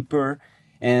deeper.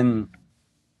 And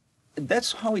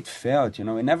that's how it felt, It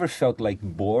never felt like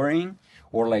boring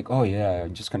or like, oh yeah,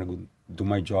 I'm just gonna go do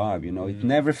my job, It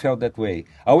never felt that way.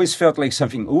 I always felt like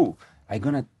something,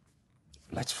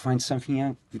 let's find something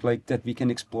out like that we can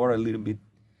explore a little bit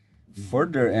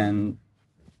further and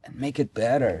make it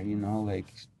better,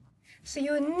 like. So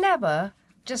you're never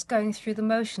just going through the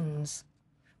motions.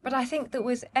 But I think that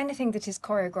with anything that is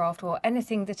choreographed or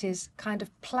anything that is kind of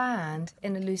planned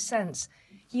in a loose sense,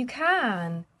 you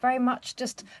can very much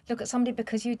just look at somebody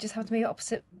because you just happen to be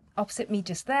opposite me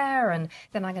just there, and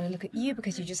then I'm going to look at you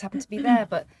because you just happen to be there.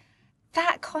 But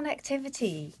that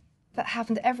connectivity that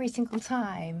happened every single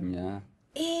time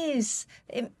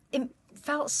it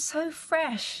felt so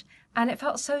fresh and it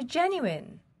felt so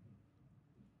genuine.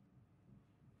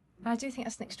 And I do think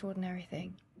that's an extraordinary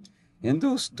thing. And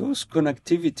those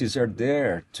connectivities are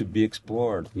there to be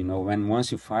explored. You know, when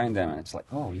once you find them, it's like,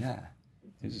 oh yeah,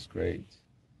 this is great.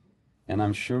 And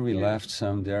I'm sure we left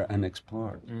some there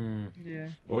unexplored. Yeah.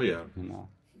 Oh yeah. You know.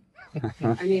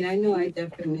 I mean, I know I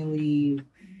definitely,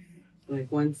 like,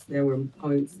 once there were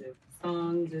points of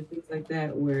songs or things like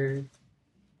that where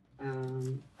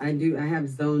I have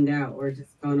zoned out or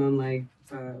just gone on like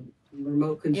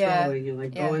remote control and you're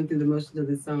like going through the motions of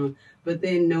the song. But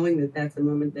then knowing that that's a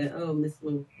moment that, oh, Miss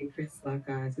Lou and Chris lock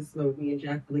eyes, this is what me and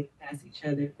Jacqueline pass each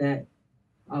other, that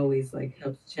always like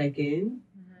helps check in.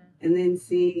 And then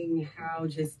seeing how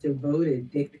just devoted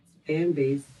David's fan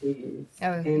base is.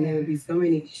 And there would be so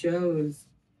many shows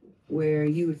where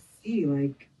you would see,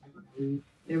 like,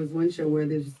 there was one show where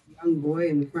there's this young boy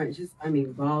in the front, just, I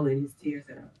mean, bawling his tears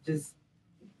out, just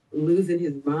losing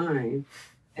his mind.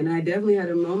 And I definitely had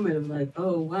a moment of like,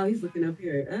 oh, wow, he's looking up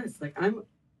here at us. Like,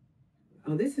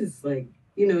 this is like,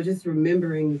 you know, just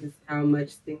remembering just how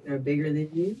much things are bigger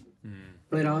than you,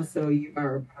 but also you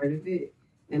are a part of it.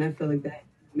 And I feel like that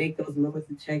make those moments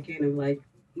to check in of like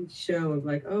each show of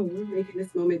like, oh, we're making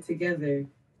this moment together.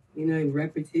 You know,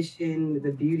 repetition,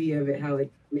 the beauty of it, how it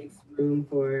makes room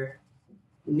for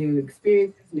new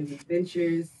experiences, new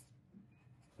adventures,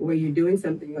 where you're doing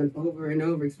something over and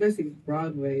over, especially with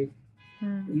Broadway.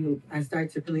 I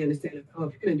start to really understand, oh,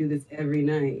 if you're going to do this every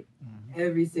night,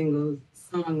 every single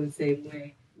song the same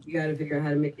way, you got to figure out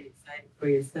how to make it exciting for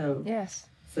yourself. Yes.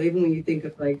 So even when you think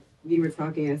of, like, you were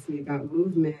talking, asking me about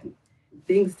movement,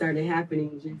 things started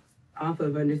happening just off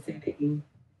of understanding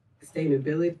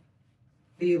sustainability.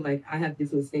 Like, I have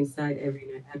this on the same side every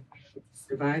night. I have to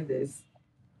survive this.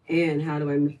 And how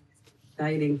do I make this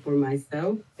exciting for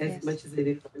myself as much as it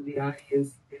is for the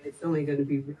audience? And it's only going to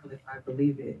be real if I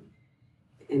believe it.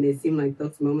 And it seemed like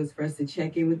those moments for us to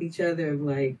check in with each other of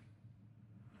like,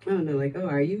 I don't know, like, oh,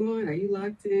 are you on? Are you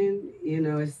locked in? You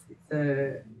know,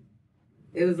 it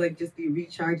was like just the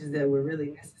recharges that were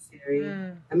really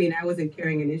necessary. I mean, I wasn't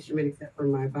carrying an instrument except for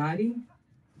my body,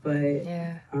 but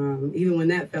even when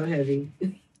that felt heavy,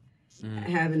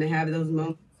 having to have those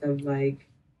moments of like,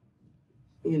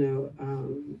 you know,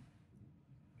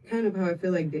 kind of how I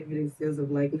feel like David instills of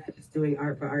like not just doing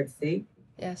art for art's sake,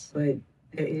 but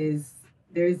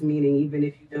there is meaning even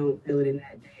if you don't feel it in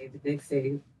that day. The next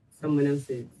day, someone else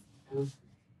is. You know?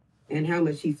 And how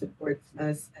much he supports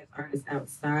us as artists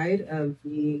outside of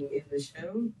being in the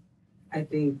show, I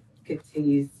think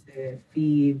continues to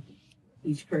feed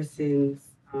each person's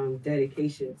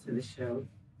dedication to the show.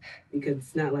 Because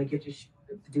it's not like you're just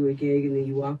showing up to do a gig and then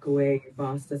you walk away and your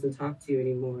boss doesn't talk to you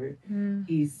anymore.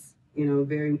 He's, you know,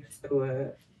 very much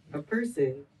so a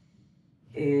person.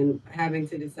 And having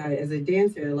to decide, as a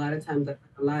dancer, a lot of times, a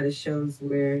lot of shows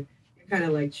where you're kind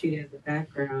of like treated as a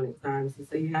background at times. And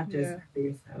so you have to assert for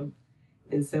yourself.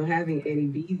 And so having Eddie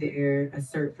be there,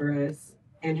 assert for us,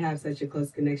 and have such a close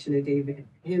connection to David,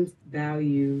 him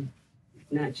value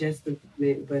not just the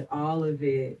movement, but all of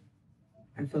it,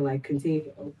 I feel like continue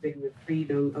to open the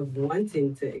freedom of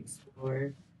wanting to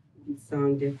explore the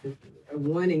song differently, of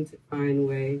wanting to find a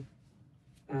way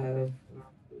of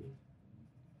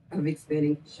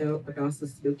expanding the show, but also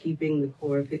still keeping the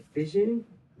core of his vision.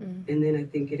 And then I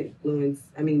think it influenced,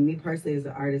 I mean, me personally as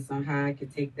an artist, on how I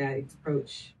could take that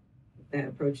approach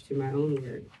to my own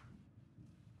work.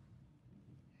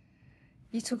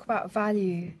 You talk about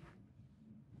value,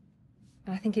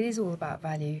 and I think it is all about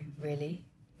value, really.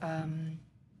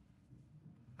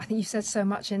 I think you've said so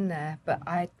much in there, but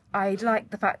I like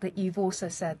the fact that you've also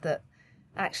said that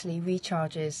actually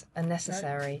recharges are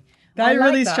necessary. That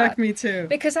really struck me too.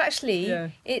 Because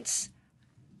actually, it's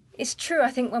true.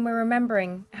 I think when we're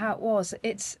remembering how it was,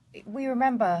 we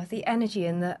remember the energy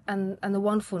and the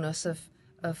wonderfulness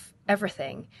of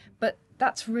everything. But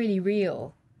that's really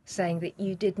real, saying that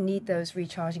you did need those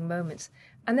recharging moments.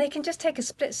 And they can just take a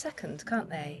split second, can't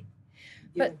they?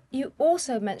 Yeah. But you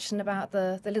also mentioned about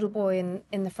the little boy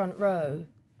in the front row.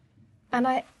 And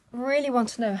I really want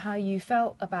to know how you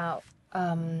felt about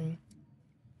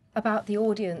the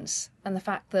audience and the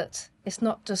fact that it's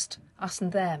not just us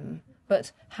and them,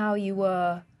 but how you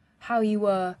were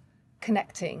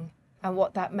connecting and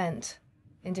what that meant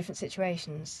in different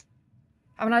situations.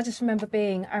 I mean, I remember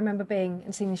being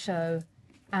and seeing the show,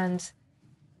 and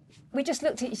we just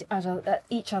looked at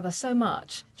each other so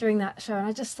much during that show, and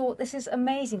I just thought, this is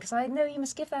amazing, because I know you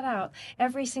must give that out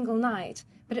every single night,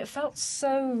 but it felt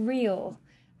so real,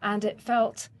 and it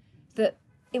felt that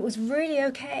it was really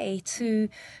okay to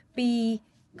be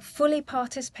fully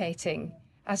participating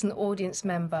as an audience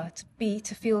member,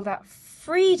 to feel that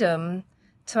freedom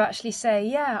to actually say,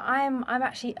 yeah, I'm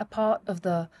actually a part of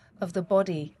the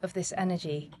body of this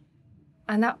energy.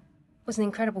 And that was an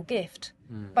incredible gift.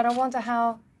 But I wonder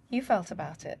how you felt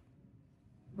about it.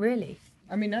 Really?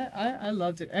 I mean, I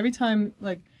loved it. Every time,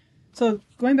 like, so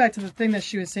going back to the thing that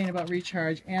she was saying about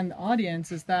recharge and the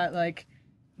audience is that, like,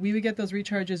 we would get those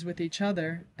recharges with each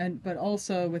other, but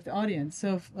also with the audience.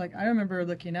 So, like, I remember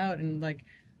looking out and, like,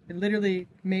 it literally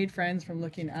made friends from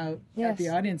looking out at the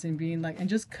audience and being like, and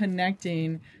just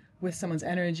connecting with someone's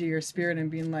energy or spirit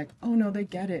and being like, oh no, they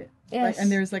get it. Yes. Like,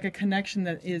 and there's like a connection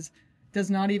that does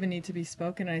not even need to be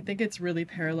spoken. And I think it's really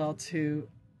parallel to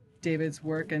David's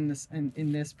work in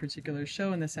this particular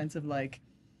show, in the sense of, like,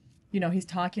 you know, he's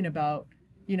talking about,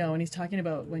 you know, and he's talking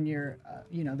about when you're,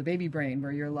 you know, the baby brain,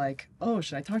 where you're like, oh,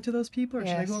 should I talk to those people, or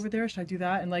should I go over there? Should I do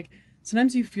that? And, like,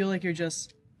 sometimes you feel like you're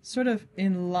just sort of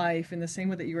in life in the same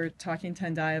way that you were talking,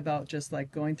 Tendai, about just,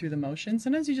 like, going through the motions.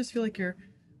 Sometimes you just feel like you're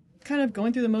kind of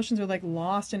going through the motions, or, like,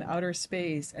 lost in outer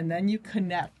space, and then you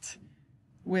connect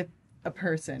with a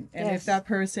person. And if that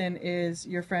person is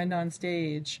your friend on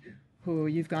stage, who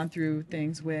you've gone through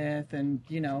things with, and,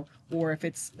 you know, or if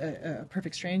it's a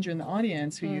perfect stranger in the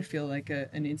audience who you feel like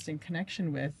an instant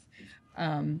connection with,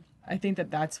 I think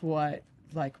that's what,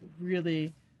 like,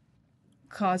 really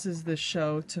causes the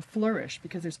show to flourish,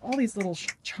 because there's all these little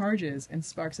charges and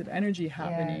sparks of energy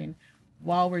happening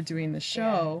while we're doing the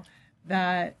show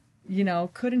that, you know,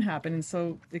 couldn't happen. And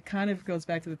so it kind of goes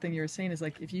back to the thing you were saying, is,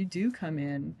 like, if you do come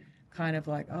in kind of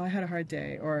like, oh, I had a hard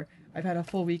day, or I've had a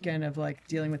full weekend of, like,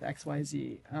 dealing with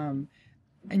XYZ,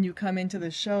 and you come into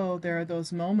the show, there are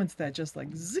those moments that just,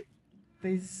 like, zip,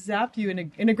 they zap you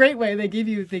in a great way. They give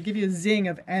you a zing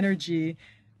of energy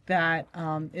that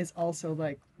is also,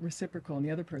 like, reciprocal, and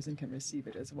the other person can receive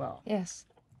it as well. Yes.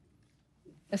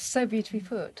 It's so beautifully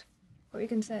put. What were you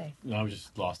going to say? No, I was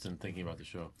just lost in thinking about the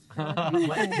show.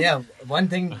 Yeah, one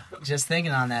thing, just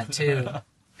thinking on that too,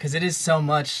 because it is so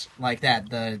much like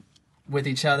that, with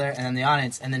each other and then the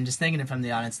audience, and then just thinking it from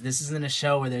the audience. This isn't a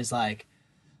show where there's, like,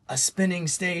 a spinning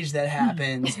stage that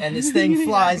happens and this thing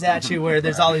flies at you, where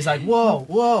there's all these, like, whoa,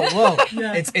 whoa, whoa.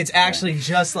 It's actually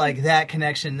just, like, that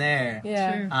connection there.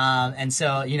 Yeah. And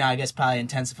so, you know, I guess probably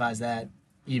intensifies that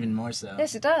even more so.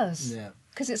 Yes, it does. Yeah.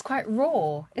 Because it's quite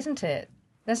raw, isn't it?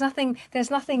 There's nothing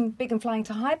big and flying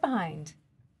to hide behind.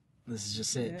 This is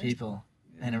just it, people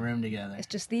in a room together. It's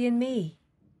just thee and me.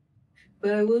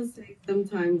 But I will say,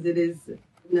 sometimes it is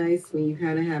nice when you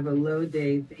kind of have a low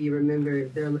day that you remember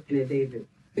they're looking at David.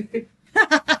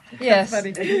 Yes.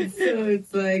 And so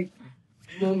it's like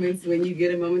moments when you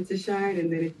get a moment to shine,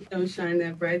 and then if you don't shine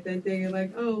that bright that day, you're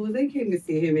like, oh, well, they came to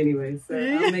see him anyway, so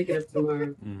I'll make it up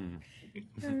tomorrow.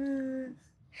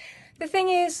 The thing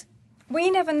is,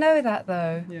 we never know that,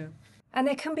 though. Yeah. And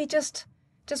it can be just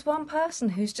one person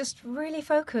who's just really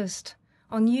focused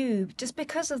on you, just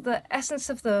because of the essence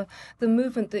of the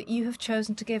movement that you have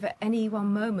chosen to give at any one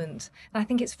moment. And I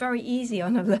think it's very easy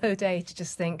on a low day to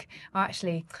just think, oh,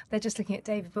 actually, they're just looking at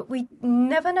David. But we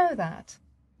never know that.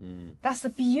 That's the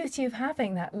beauty of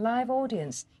having that live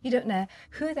audience. You don't know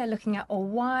who they're looking at or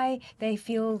why they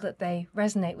feel that they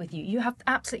resonate with you. You have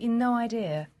absolutely no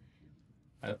idea.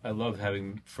 I love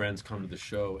having friends come to the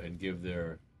show and give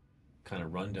their kind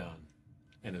of rundown.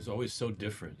 And it's always so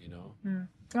different, you know?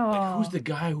 Like, who's the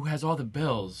guy who has all the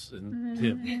bells? And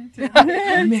him.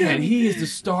 Man, he is the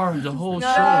star of the whole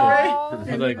show.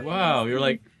 You're like, wow. You're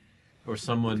like, or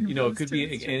someone, you know, it could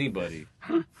be anybody.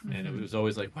 And it was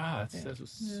always like, wow,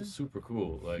 that's super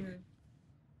cool. Like,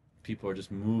 people are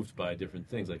just moved by different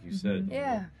things, like you said.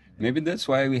 Yeah. Maybe that's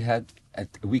why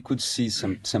we could see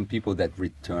some people that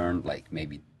returned, like,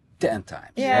 maybe 10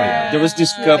 times. Yeah. There was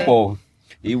this couple.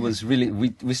 It was really,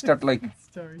 we start like,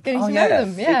 Getting to know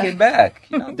them, they came back.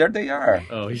 You know, there they are.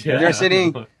 Oh, yeah. They're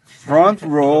sitting front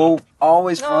row,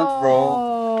 always front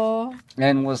row,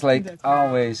 and was like,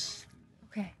 always.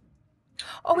 Okay.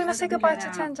 Oh, we must say goodbye to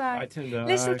Tendai. Bye, Tendai.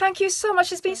 Listen, thank you so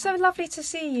much. It's been so lovely to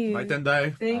see you. Bye,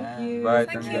 Tendai. Thank you. Bye,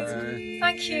 Thank Tendai. you.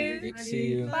 Thank you. Good to see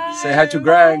you. Bye. Say hi to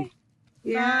Greg.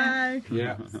 Yeah.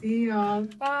 Yeah. See y'all.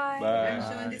 Bye. Bye.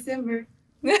 Show in December.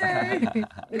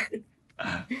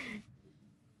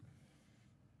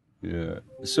 Yeah.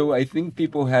 So I think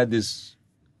people had this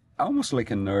almost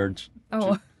like an urge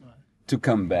to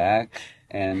come back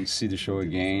and see the show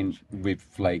again with,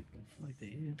 like,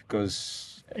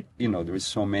 because, you know, there is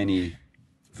so many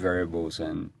variables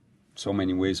and so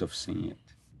many ways of seeing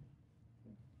it.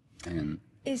 And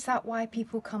Is that why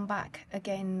people come back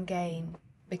again and again?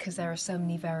 Because there are so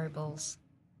many variables?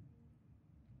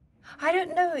 I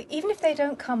don't know. Even if they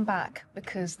don't come back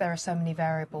because there are so many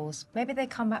variables, maybe they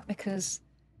come back because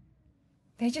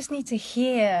they just need to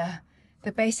hear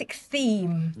the basic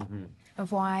theme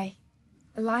of why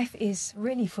life is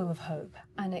really full of hope,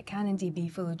 and it can indeed be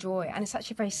full of joy, and it's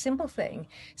actually a very simple thing.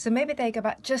 So maybe they go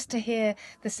back just to hear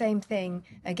the same thing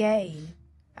again.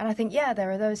 And I think, yeah,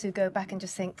 there are those who go back and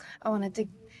just think, I want to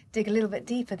dig a little bit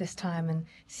deeper this time and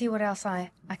see what else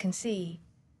I can see.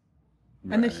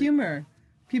 And the humor.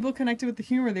 People connected with the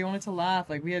humor. They wanted to laugh.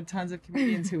 Like, we had tons of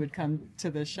comedians who would come to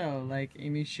the show, like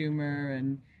Amy Schumer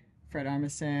and Fred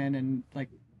Armisen, and like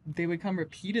they would come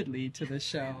repeatedly to the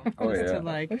show to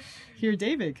like hear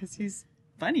David because he's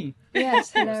funny.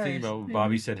 Yes, I was thinking about what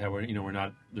Bobby said, how we're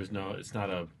not, it's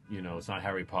not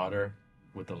Harry Potter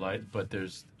with the light, but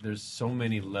there's so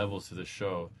many levels to the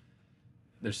show.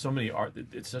 There's so many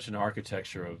it's such an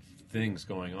architecture of things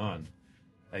going on.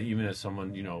 Even as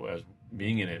someone, as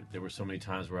being in it, there were so many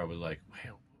times where I was like,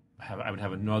 wow, I would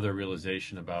have another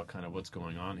realization about kind of what's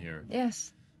going on here.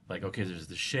 Yes. Like, okay, there's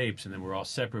the shapes, and then we're all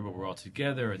separate, but we're all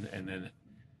together, and then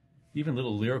even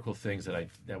little lyrical things that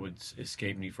would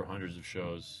escape me for hundreds of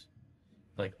shows.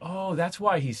 Like, oh, that's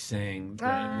why he's saying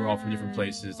that we're all from different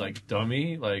places. Like,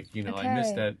 dummy, like, okay. I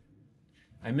missed that.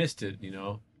 I missed it,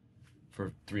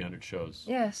 for 300 shows.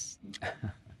 Yes.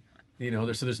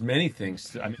 There's many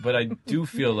things, but I do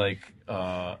feel like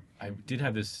I did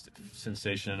have this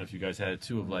sensation, I don't know if you guys had it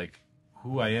too, of like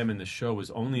who I am in the show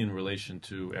is only in relation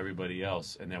to everybody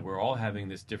else, and that we're all having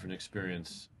this different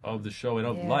experience of the show and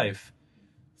of life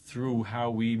through how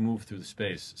we move through the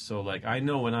space. So like, I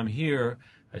know when I'm here,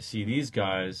 I see these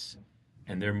guys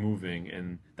and they're moving,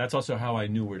 and that's also how I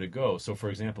knew where to go. So for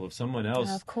example, if someone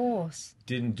else of course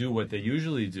didn't do what they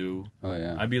usually do,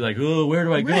 I'd be like, oh, where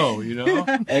do I go?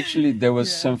 Actually, there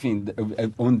was something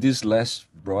on this last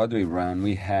Broadway run.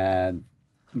 We had,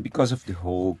 because of the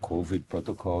whole COVID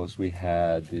protocols, we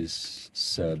had these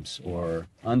subs or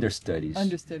understudies.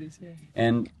 Understudies, yeah.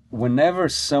 And whenever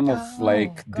some of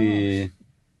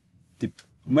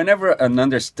whenever an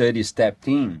understudy stepped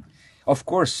in, of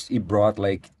course, it brought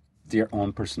like their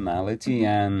own personality,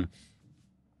 and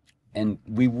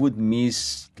we would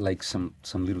miss like some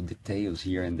little details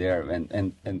here and there,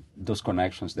 and those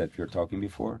connections that we were talking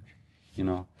before.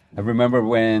 I remember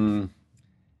when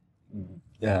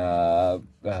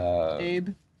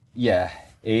Abe. Yeah,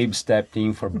 Abe stepped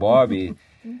in for Bobby.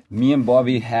 Me and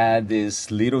Bobby had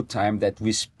this little time that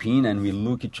we spin and we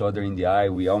look each other in the eye.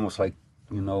 We almost like,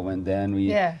 and then we...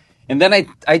 Yeah. And then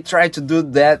I tried to do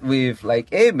that with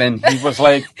like Abe, and he was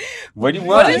like, "What do you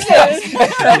want?" What is this?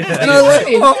 That's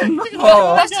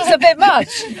just a bit much.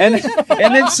 And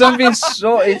it's something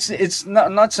so it's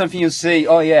not something you say.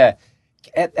 Oh yeah,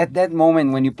 at that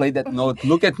moment when you play that note,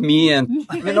 look at me, and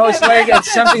it's like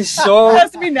it's something so. It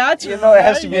has to be natural. It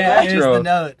has to be natural. Here's the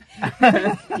note.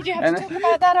 Did you have to talk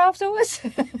about that afterwards?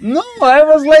 No, I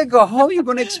was like, oh, how are you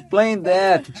going to explain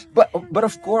that? But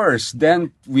of course,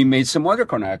 then we made some other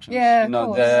connections. Yeah, of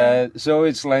course. So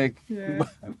it's like... Yeah.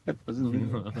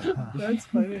 That's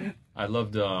funny. I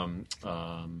loved, is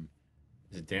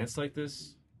it Dance Like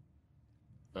This?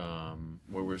 Where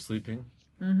we're sleeping?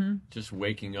 Mm-hmm. Just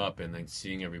waking up and then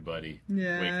seeing everybody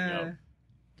waking up.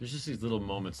 There's just these little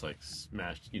moments like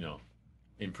smashed,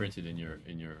 imprinted in your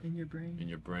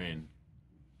brain.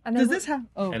 And does this have?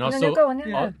 Oh, and also, go on,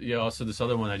 also this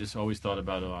other one I just always thought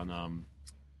about on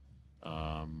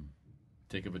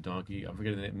Take Up a Donkey. I'm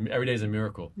forgetting the name. Every Day's a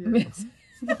Miracle. Yes.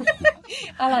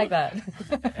 I like that.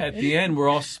 At the end, we're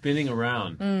all spinning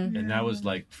around, and that was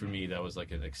like, for me, that was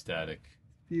like an ecstatic,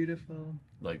 beautiful,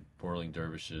 like whirling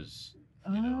dervishes.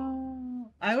 I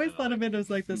always thought of it as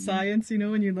like the science,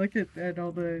 when you look at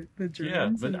all the germs.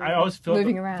 Yeah, but I always felt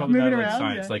moving about around. it like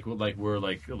science, like we're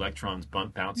like electrons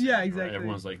bouncing. Yeah, exactly. Right?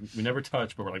 Everyone's like, we never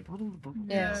touch, but we're like.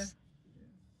 Yes.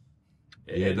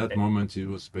 Yeah, that moment it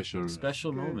was special.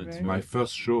 Special moment. Right? My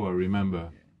first show, I remember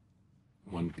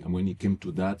when he came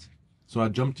to that. So I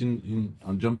jumped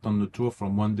I jumped on the tour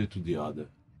from one day to the other.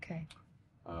 Okay.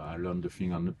 I learned the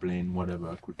thing on the plane, whatever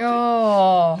I could.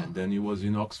 Oh. And then he was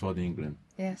in Oxford, England.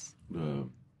 Yes. The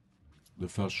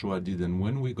first show I did, and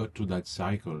when we got to that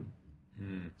cycle,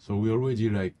 so we already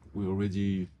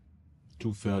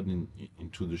 2/3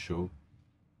 into the show,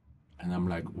 and I'm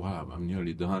like, wow, I'm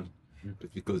nearly done,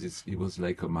 because it was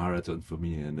like a marathon for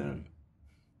me, and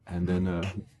then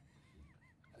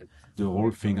the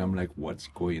whole thing, I'm like, what's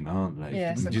going on? Like,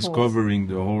 yes, discovering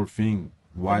the whole thing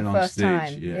while on first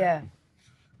stage. time. Yeah.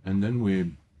 And then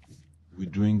we're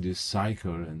doing this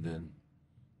cycle, and then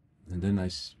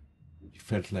it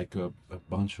felt like a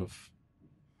bunch of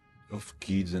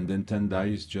kids, and then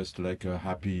Tendai is just like a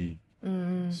happy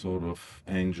sort of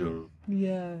angel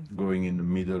going in the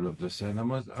middle of the sand. I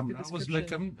was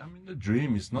like, I'm in a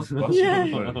dream. It's not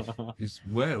possible. It's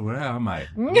where am I?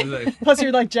 Like, Plus,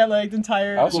 you're like jet lagged and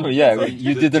tired. Also, yeah,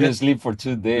 you didn't sleep for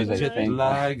 2 days. I jet think.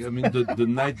 lag. I mean, the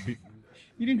night.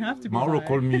 You didn't have to. Mauro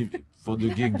called me for the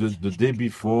gig the day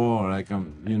before. Like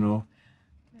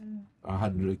I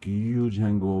had like a huge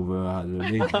hangover. I had a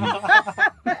late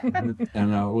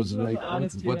and I was like,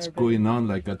 what's going on?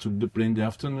 Like I took the plane in the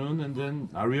afternoon, and then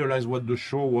I realized what the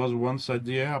show was once at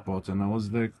the airport, and I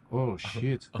was like, oh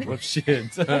shit, what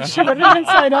shit? What did I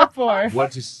sign up for?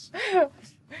 What is?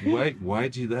 Why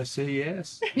did I say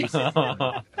yes?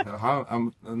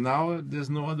 Now there's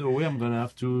no other way. I'm gonna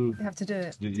have to. You have to do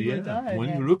it. Yeah. When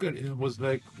you look at it, it was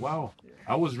like, wow.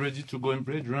 I was ready to go and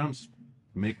play drums,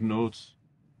 make notes.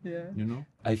 Yeah. You know.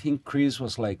 I think Chris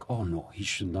was like, oh no, he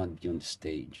should not be on the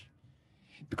stage,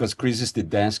 because Chris is the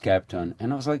dance captain,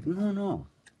 and I was like, no,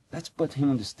 let's put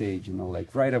him on the stage.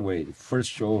 Like right away, the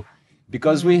first show,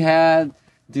 because we had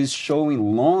this show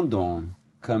in London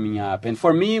coming up, and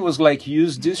for me it was like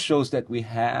use these shows that we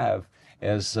have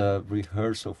as a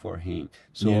rehearsal for him.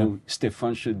 So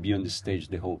Stefan should be on the stage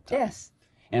the whole time. Yes.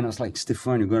 And I was like,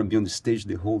 Stefan, you're gonna be on the stage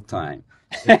the whole time.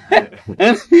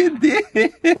 And he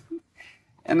did.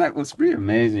 And that was pretty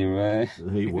amazing, right?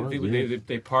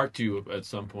 They parked you at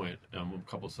some point. A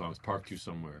couple of songs parked you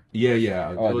somewhere.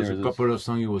 Yeah. There was a couple of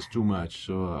songs. It was too much,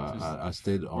 so I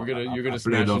stayed. You're gonna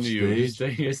smash into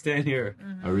you. Stand here.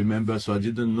 I remember, so I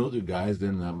didn't know the guys.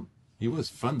 Then it was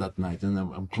fun that night, and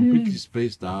I'm completely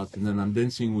spaced out. And then I'm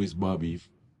dancing with Bobby,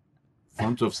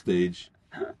 front of stage.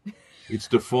 It's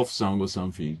the fourth song or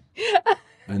something.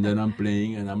 And then I'm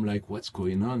playing, and I'm like, what's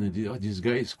going on? And this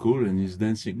guy is cool, and he's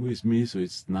dancing with me, so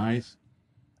it's nice.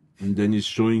 And then he's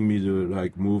showing me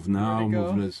the, move now,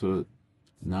 move less, so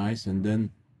nice. And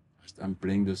then I'm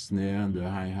playing the snare and the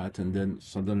hi-hat, and then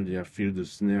suddenly I feel the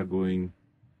snare going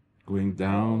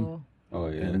down,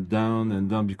 and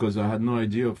down, because I had no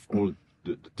idea of all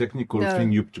the technical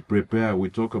thing you have to prepare. We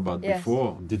talked about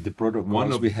before. The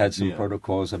protocols, we had some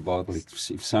protocols about,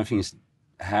 if something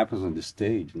happens on the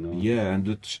stage, Yeah, and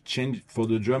the change for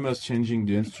the drummers, changing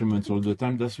the instruments all the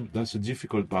time. That's a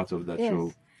difficult part of that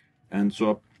show, and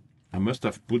so I must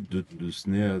have put the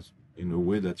snares in a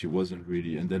way that it wasn't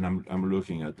really. And then I'm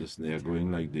looking at the snare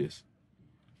going like this,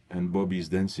 and Bobby's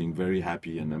dancing very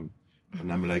happy, and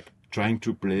I'm like trying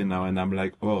to play now, and I'm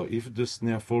like, oh, if the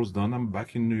snare falls down, I'm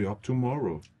back in New York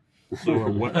tomorrow. So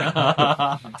what?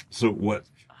 So what?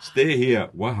 Stay here.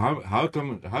 Well, how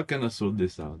can I sort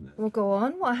this out? Well, go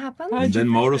on. What happened? And then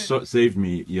Mauro saved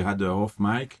me. He had a off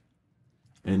mic,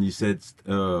 and he said,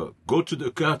 "Go to the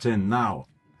curtain now."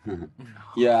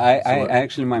 Yeah, I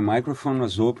actually, my microphone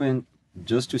was open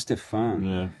just to Stefan.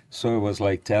 Yeah. So I was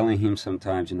like telling him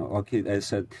sometimes, okay, I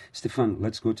said, Stefan,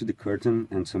 let's go to the curtain,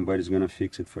 and somebody's gonna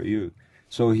fix it for you.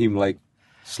 So he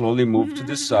slowly moved to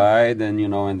the side, and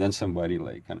and then somebody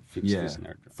kind of fixed this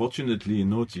snare. Fortunately, he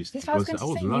noticed because I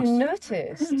was lost. You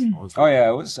noticed. Oh yeah,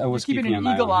 I was keeping an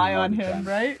eagle eye on him,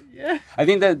 right? Yeah. I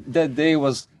think that day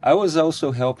I was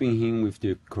also helping him with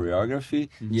the choreography,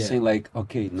 saying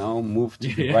okay, now move to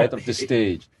the right of the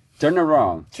stage. Turn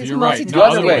around. To your right, the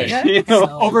other way.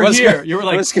 Over here. You were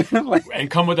like, and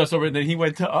come with us over. And then he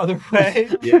went the other way.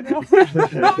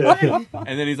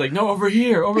 And then he's like, no, over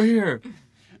here.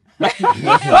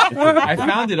 I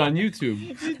found it on YouTube.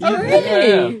 Oh,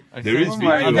 really? Yeah. There is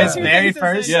video of his very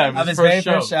first. Yeah, of his very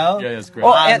first show. Yeah, it's great.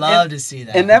 Oh, I'd love to see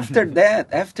that. And after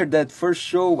that first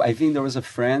show, I think there was a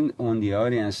friend on the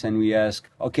audience, and we asked,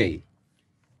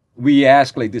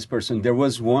 this person. There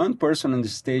was one person on the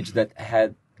stage that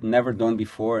had never done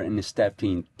before and stepped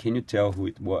in. Can you tell who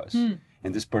it was?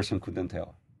 And this person couldn't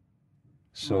tell.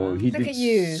 So he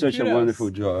did such a wonderful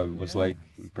job. It was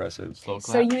impressive.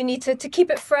 So you need to keep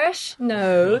it fresh.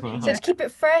 No. So to keep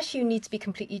it fresh, you need to be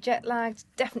completely jet lagged,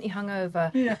 definitely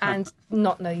hungover, and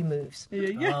not know your moves.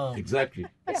 Yeah. Oh, Exactly.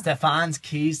 Stefan's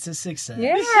keys to success.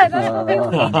 Yeah, that's what we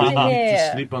want to You need to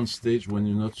hear. sleep on stage when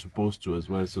you're not supposed to as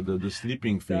well. So the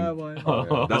sleeping thing. That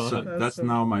one. That's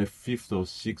now my 5th or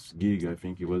 6th gig. I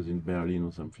think it was in Berlin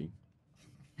or something.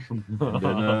 And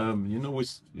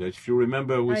then if you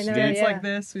remember, we Dance like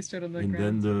this. We started looking.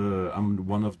 and then I'm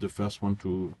one of the first one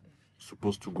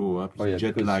supposed to go up. Oh yeah,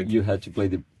 jet because lag. you had to play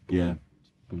the. Yeah.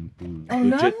 Oh,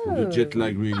 The jet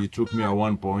lag really took me at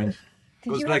one point.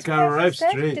 Did you I have to arrived instead?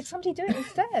 straight. Did somebody do it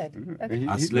instead? Okay.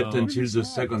 I slept until the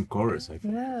second chorus. I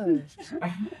think. No.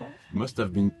 Must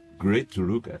have been great to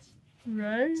look at.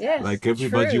 Right? Yes. Like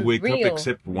everybody True. wake Real. up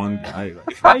except one guy.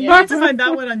 Like, I need to find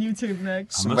that one on YouTube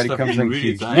next. I Somebody must have comes been and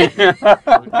really kicks me.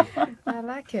 tired. I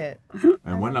like it.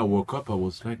 And when I woke up, I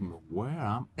was like,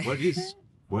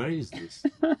 where is this?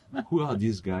 Who are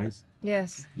these guys?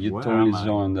 Yes. You Where totally am I?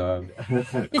 zoned out.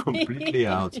 Completely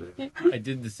out. I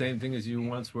did the same thing as you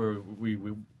once, where we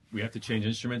have to change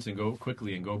instruments and go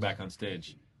quickly and go back on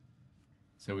stage.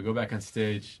 So we go back on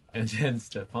stage, and then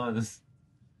Stefan's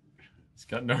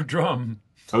got no drum.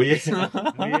 Oh yeah.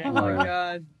 Oh my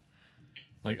god.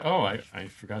 Like, oh, I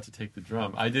forgot to take the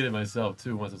drum. I did it myself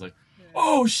too. Once I was like,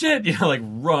 oh shit, like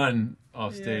run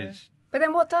off stage. But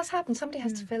then what does happen? Somebody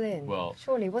has to fill in. Well,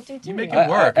 surely, what do you do? You make it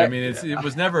work. I mean, it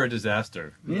was never a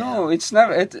disaster. No, it's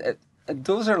never.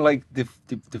 Those are like the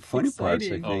funny parts. I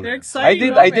Exciting. think. They're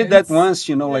exciting I did that moments.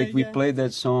 once. Like we played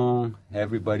that song,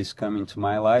 "Everybody's Coming to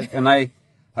My Life," and I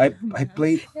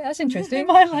played. Yeah, that's interesting.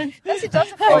 My life. That's it.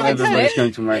 Doesn't Oh, feel like everybody's it.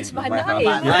 coming to my It's my house.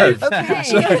 life.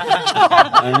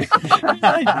 Yeah.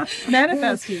 Okay.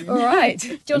 Manifesting. All right. Do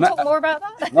you want to talk more about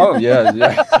that? Oh yeah.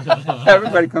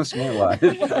 Everybody comes to my life.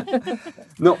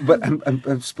 No, but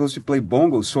I'm supposed to play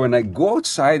bongos. So when I go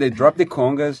outside, I drop the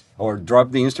congas or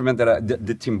drop the instrument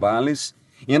the timbales,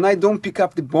 and I don't pick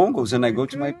up the bongos, and I go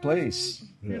to my place.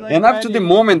 Like And up to the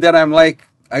moment that I'm like,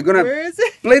 I'm gonna Where is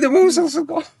it? play the bongos, I was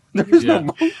like, oh, there is no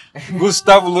bongo.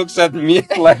 Gustavo looks at me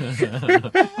like.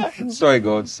 So I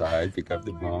go outside, pick up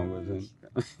the bongos, and.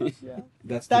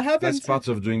 That's That happens. That's part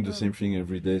of doing the same thing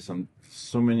every day.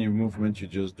 So many movements you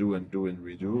just do and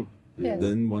redo. Yes.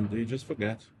 Then one day you just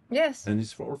forget, Yes. and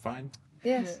it's all fine.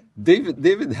 Yes.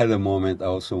 David had a moment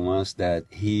also once that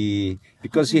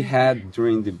because he had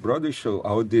during the Broadway show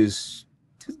all these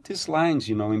lines,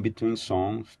 in between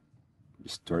songs,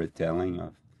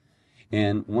 storytelling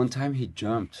and one time he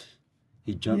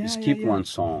skipped one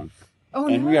song. Oh,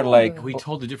 And no. we are like, We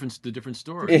told the different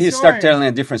story. he story. started telling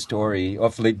a different story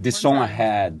of like the song I time.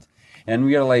 had, and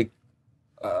we are like,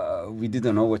 we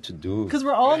didn't know what to do. Because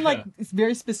we're all in like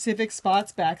very specific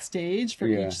spots backstage for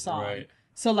Yeah. each song. Right.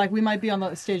 So like we might be on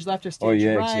the stage left or stage Oh,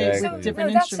 yeah, right, exactly. with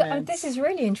different that's, instruments. this is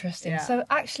really interesting. Yeah. So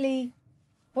actually,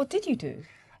 what did you do?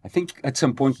 I think at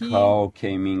some point Carl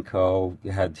came in. Carl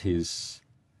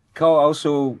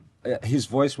also his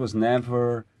voice was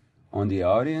never on the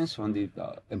audience but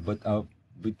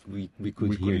we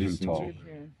could hear him listen to talk it.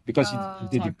 because he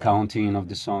did the counting of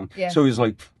the song. Yeah. So he's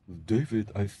like, David,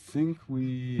 I think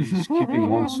we skipping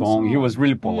one song. He was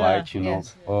really polite,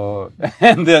 Yes.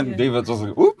 and then David was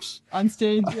like, oops. on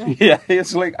stage. Yeah. Yeah,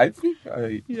 it's like I think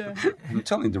Yeah. I'm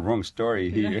telling the wrong story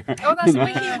here. Oh, that's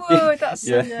really good. That's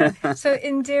Yeah. so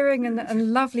endearing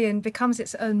and lovely, and becomes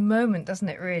its own moment, doesn't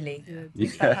it? Really. Yeah.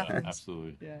 That happens.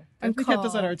 Absolutely. Yeah. And And kept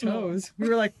us on Carl. our toes. We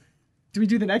were like, do we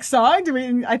do the next song?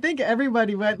 I think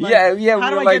everybody went like, Yeah, how we do were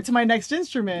I like- get to my next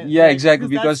instrument? Yeah, Like, exactly.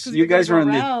 that's Because 'cause you we gotta guys go were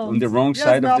around. on the wrong Yeah,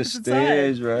 side the of the opposite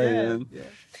stage, side. right? Yeah. And Yeah.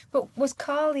 But was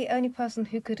Carl the only person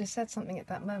who could have said something at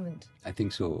that moment? I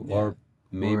think so, or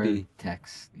maybe, Or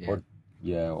text.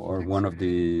 Yeah. or one of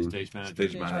the Stage manager.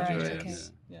 Stage manager. Right, yeah. okay.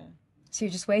 Yeah. So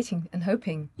you're just waiting and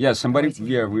hoping. somebody. Waiting.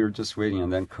 Yeah, we were just waiting,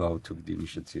 and then Carl took the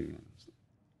initiative.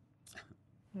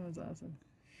 That was awesome.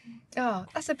 Oh,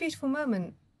 that's a beautiful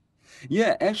moment.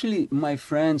 Yeah, actually, my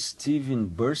friend Steven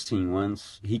Burstein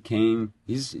once he came.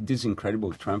 He's this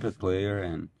incredible trumpet player,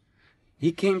 and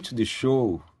he came to the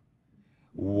show.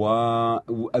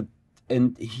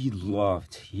 And he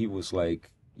loved. He was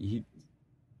like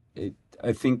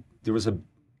I think there was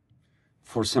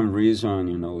for some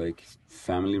reason, like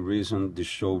family reason, the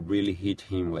show really hit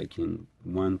him like in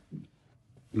one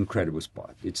incredible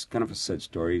spot. It's kind of a sad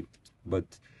story, but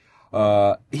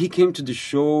he came to the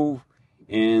show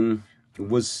and it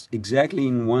was exactly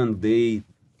in one day.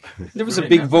 There was a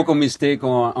big vocal mistake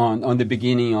on the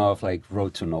beginning of like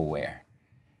Road to Nowhere.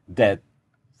 That,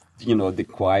 the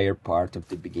choir part of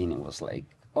the beginning was like,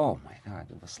 oh my God,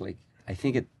 it was like, I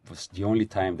think it was the only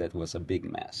time that was a big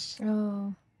mess.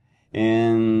 Oh.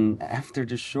 And after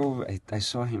the show, I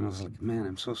saw him. I was like, man,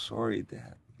 I'm so sorry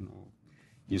that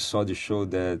you saw the show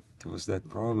that there was that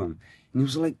problem. And he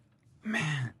was like,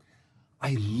 man,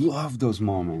 I love those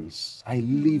moments. I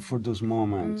live for those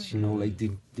moments. Like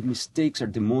the mistakes are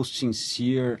the most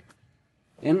sincere.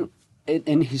 And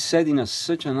he said in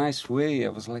such a nice way. I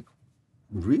was like,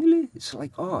 really? It's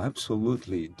like, oh,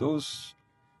 absolutely. Those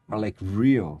are like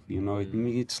real.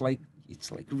 It's like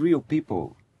real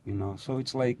people. So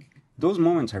it's like those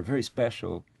moments are very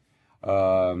special.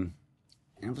 And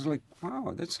I was like,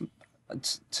 wow,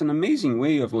 it's an amazing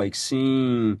way of like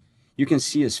seeing. You can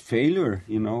see as failure,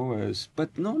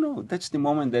 but no, that's the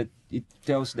moment that it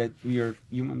tells that we are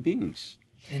human beings.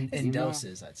 In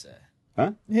doses, I'd say.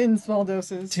 Huh? In small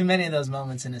doses. Too many of those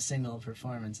moments in a single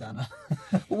performance. I don't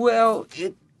know. Well,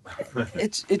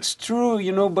 it's true,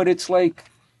 you know, but it's like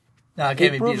No, it can't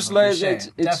it be proves beautiful. like For sure. it's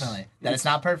Definitely. That it's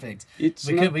not perfect. We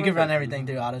could run everything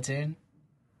through autotune.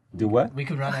 Do what? We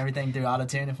could run everything through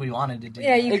autotune if we wanted to do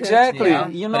Yeah, that. you could. Exactly. Yeah.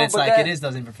 You know, but it's like that, it is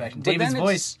those imperfections. but David's then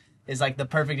voice is like the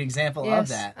perfect example of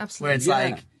that. Absolutely. Where it's Yeah.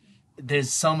 like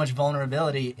there's so much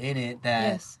vulnerability in it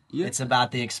that Yeah. it's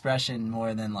about the expression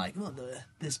more than like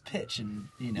this pitch and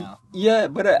Yeah,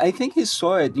 but I think he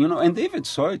saw it, you know, and David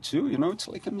saw it too. You know, it's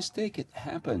like a mistake. It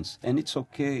happens, and it's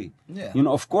okay. Yeah. You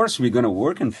know, of course we're gonna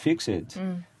work and fix it,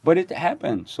 but it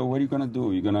happened. So what are you gonna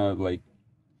do? You're gonna like,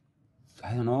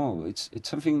 I don't know. It's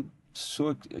something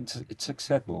so it's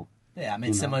acceptable. Yeah, I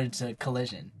mean, similar to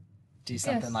Collision. Do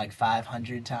something like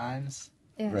 500 times,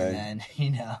 Yes. Right. and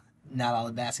then, not all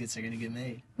the baskets are going to get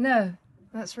made. No,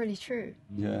 that's really true.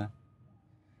 Yeah.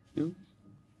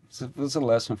 It's a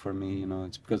lesson for me, you know.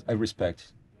 It's because I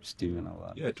respect Steven a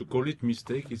lot. Yeah, to call it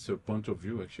mistake, it's a point of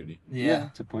view, actually. Yeah,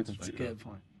 it's a point of that's a view. good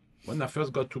point. When I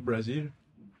first got to Brazil,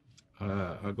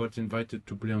 I got invited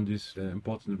to play on this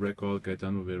important record,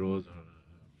 Caetano Veloso,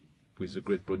 with a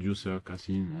great producer,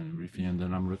 Cassin, and everything, and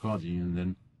then I'm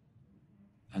recording,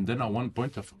 and then at one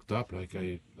point I fucked up, like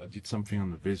I did something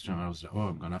on the bass drum, I was like,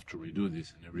 I'm gonna have to redo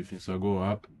this and everything, so I go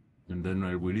up, and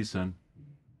then we listen,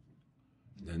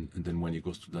 and then when it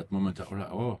goes to that moment, I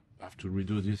have to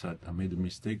redo this, I made a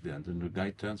mistake there, and then the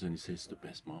guy turns and he says, it's the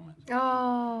best moment.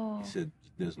 Oh. He said,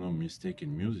 there's no mistake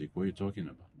in music, what are you talking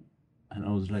about? And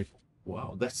I was like,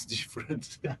 wow, that's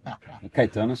different.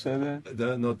 Caetano said that?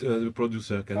 The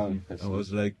producer, Cassin. Cassin. I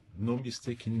was like, no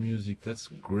mistake in music, that's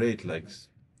great, like,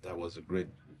 that was a great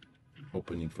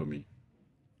opening for me.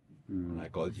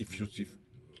 Like, if you're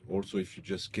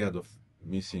just scared of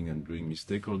missing and doing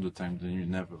mistake all the time, then you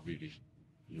never really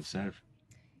yourself.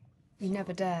 You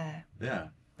never dare. Yeah.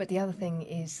 But the other thing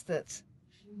is that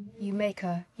you make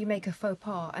a faux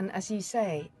pas, and as you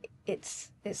say,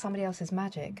 it's somebody else's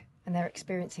magic, and they're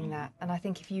experiencing that. And I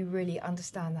think if you really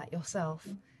understand that yourself,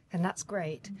 then that's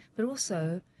great. But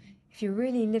also, if you're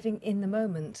really living in the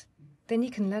moment, then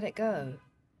you can let it go.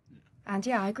 And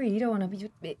yeah, I agree. You don't want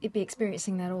to be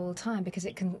experiencing that all the time, because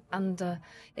it can unnerve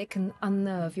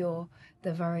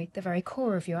the very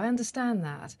core of you. I understand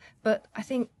that, but I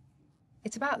think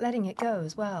it's about letting it go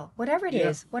as well. Whatever it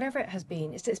is, whatever it has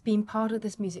been, it's been part of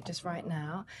this music just right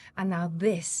now, and now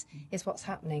this is what's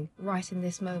happening right in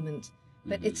this moment.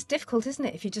 But it's difficult, isn't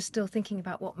it, if you're just still thinking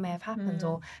about what may have happened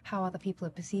or how other people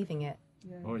are perceiving it.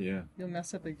 Yeah. Oh yeah. You'll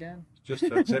mess up again. Just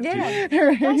accept Yeah,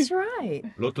 it. that's right.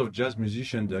 A lot of jazz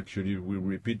musicians actually will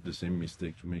repeat the same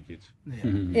mistake to make it.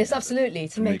 Yes, absolutely.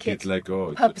 To make it like,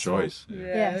 it's purposeful. a choice.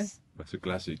 Yes. That's a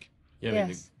classic. Yeah, I mean,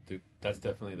 Yes. that's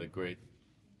definitely the great.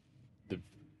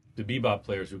 The bebop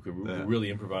players who were really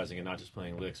improvising and not just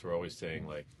playing licks were always saying,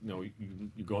 like, no,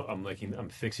 you go. I'm making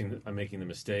the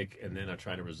mistake, and then I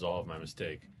try to resolve my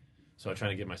mistake. So I try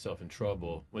to get myself in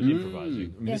trouble when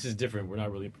improvising. I mean, this is different. We're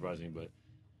not really improvising, but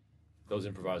those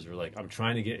improvisers are like, I'm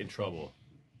trying to get in trouble,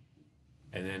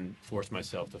 and then force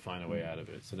myself to find a way out of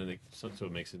it. So then it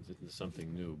makes it into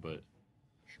something new. But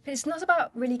it's not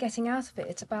about really getting out of it.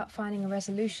 It's about finding a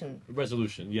resolution.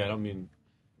 Yeah, I don't mean.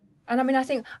 And I mean,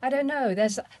 I don't know.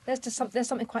 There's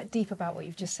something quite deep about what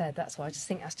you've just said. That's why I just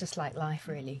think that's just like life,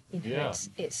 really. It's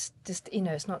just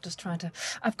it's not just trying to.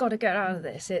 I've got to get out of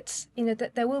this. It's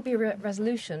there will be a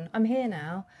resolution. I'm here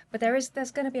now, but there's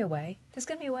going to be a way. There's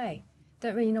going to be a way.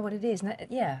 Don't really know what it is.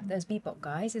 There's bebop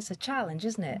guys. It's a challenge,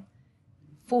 isn't it?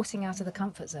 Forcing out of the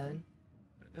comfort zone.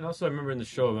 And also, I remember in the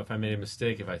show, if I made a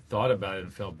mistake, if I thought about it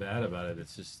and felt bad about it,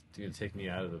 it's just going to take me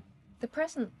out of the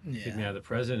present. Take me out of the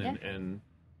present,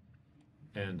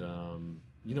 and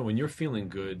when you're feeling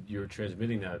good, you're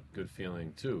transmitting that good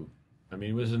feeling too. I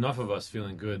mean, there's enough of us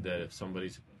feeling good that if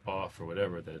somebody's off or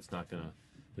whatever, that it's not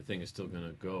the thing is still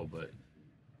gonna go. But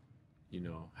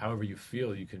however you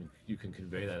feel, you can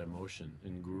convey that emotion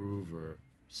in groove or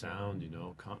sound.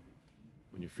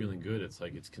 When you're feeling good, it's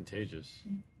like it's contagious.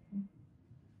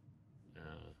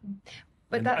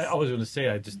 But I was going to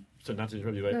say, so not to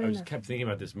interrupt you, but I just kept thinking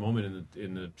about this moment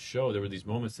in the show. There were these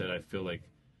moments that I feel like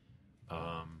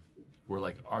were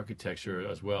like architecture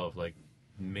as well, of like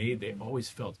they always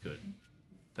felt good.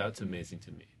 That's amazing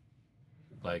to me.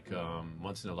 Like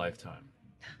Once in a Lifetime,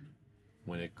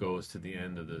 when it goes to the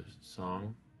end of the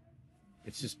song,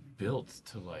 it's just built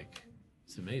to like,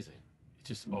 it's amazing. It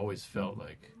just always felt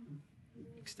like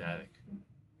ecstatic.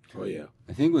 Oh yeah.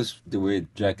 I think it was the way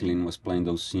Jacqueline was playing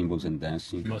those cymbals and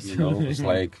dancing. It was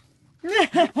like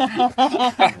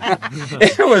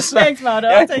it was. Thanks, Maude.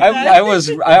 I'll take that. I was.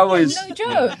 No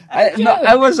joke.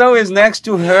 I was always next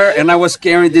to her, and I was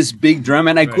carrying this big drum,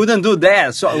 and I couldn't do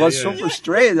that. So I was so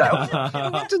frustrated. I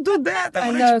want to do that. I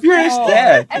want to experience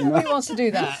that. Everybody wants to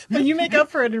do that. But you make up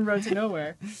for it in Road to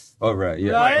Nowhere. All right.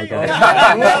 Yeah. Right? Okay.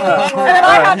 And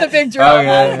I have the big drum.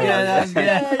 Okay.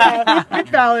 Yeah.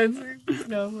 Good balance.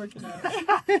 No, working out.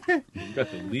 You got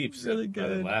the leaps Really of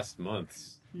good. last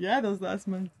months. Yeah, those last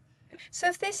months. So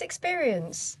if this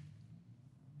experience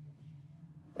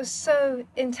was so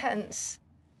intense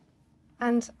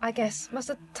and I guess must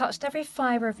have touched every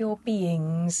fibre of your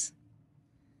beings,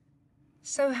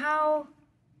 so how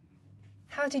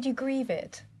did you grieve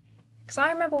it? Because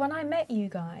I remember when I met you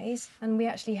guys and we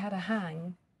actually had a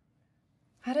hang,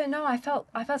 I don't know, I felt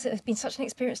it has been such an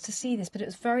experience to see this, but it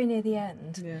was very near the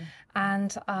end. Yeah.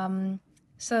 And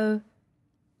so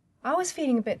I was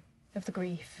feeling a bit of the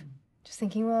grief, just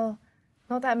thinking, well,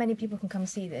 not that many people can come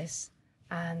see this,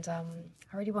 and I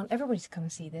really want everybody to come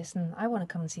and see this, and I want to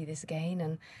come and see this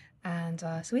again, and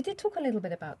so we did talk a little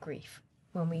bit about grief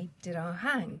when we did our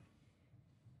hang.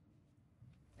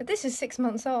 But this is 6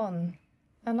 months on,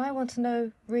 and I want to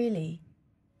know really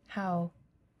how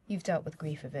you've dealt with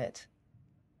grief of it.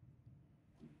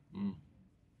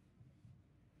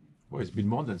 Well, it's been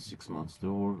more than 6 months. The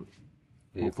whole,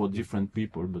 for different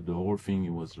people, but the whole thing,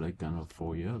 it was like kind of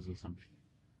 4 years or something.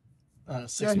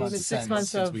 6 months. 6 months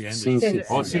Since of we ended.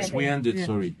 Since we ended,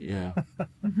 sorry, yeah.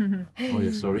 Oh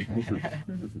yeah, sorry.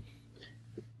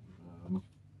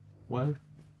 Well,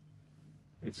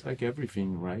 it's like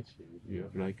everything, right? You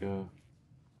have like a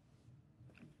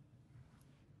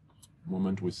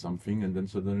moment with something, and then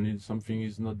suddenly something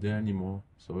is not there anymore.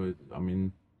 So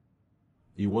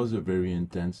it was a very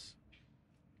intense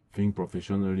thing,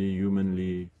 professionally,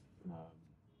 humanly,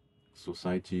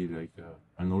 society,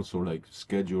 and also like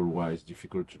schedule-wise,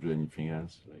 difficult to do anything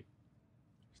else. Like,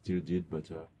 still did,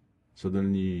 but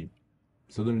suddenly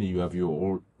you have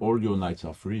all your nights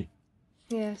are free.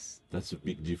 Yes. That's a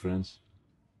big difference.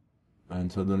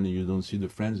 And suddenly you don't see the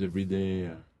friends every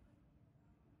day.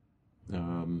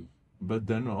 But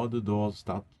then other doors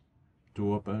start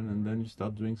to open, and then you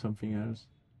start doing something else.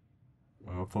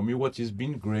 For me, what has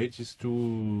been great is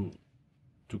to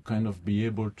kind of be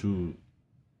able to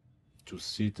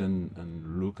sit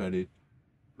and look at it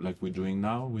like we're doing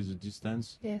now with the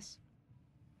distance. Yes.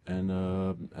 And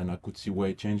I could see where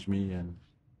it changed me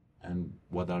and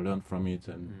what I learned from it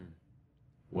and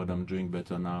what I'm doing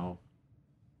better now.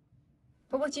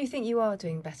 But what do you think you are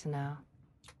doing better now?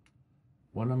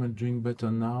 What am I doing better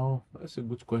now? That's a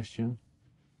good question.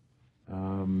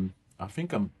 I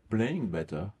think I'm playing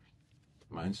better,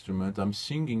 my instrument. I'm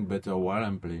singing better while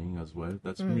I'm playing as well.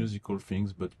 That's musical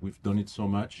things, but we've done it so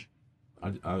much.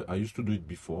 I used to do it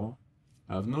before.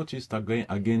 I've noticed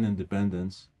again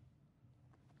independence.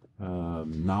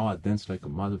 Now I dance like a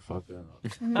motherfucker.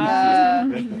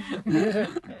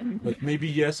 But maybe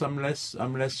yes, I'm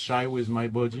less shy with my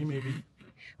body. Maybe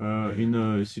in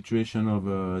a situation of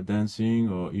dancing,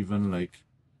 or even like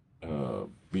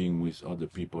being with other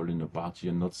people in a party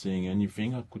and not saying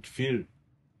anything, I could feel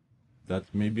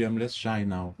that maybe I'm less shy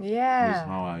now. Yeah. With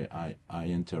how I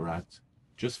interact,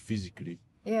 just physically.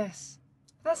 Yes.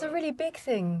 That's a really big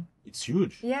thing. It's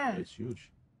huge. Yeah. It's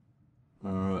huge.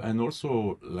 And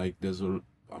also, like,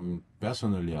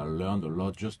 personally, I learned a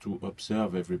lot just to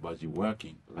observe everybody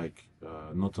working. Like,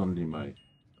 not only my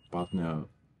partner,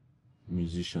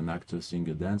 musician, actor,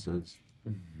 singer, dancers,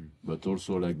 but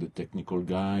also like the technical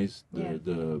guys,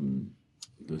 the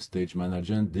stage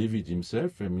manager, and David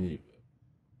himself. I mean,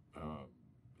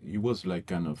 he was like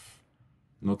kind of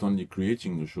not only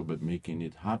creating the show, but making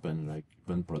it happen, like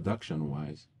even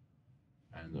production-wise.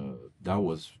 And that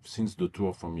was, since the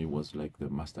tour for me was like the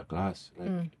master class.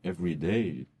 Like every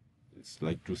day, it's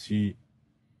like to see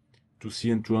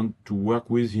and to work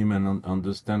with him and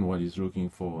understand what he's looking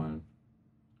for. And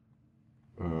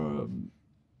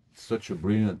such a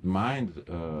brilliant mind,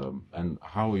 and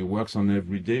how he works on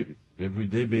everyday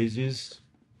basis.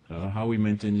 How he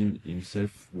maintained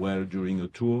himself well during a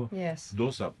tour. Yes.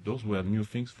 Those were new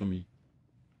things for me.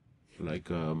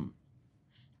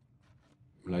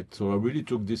 So I really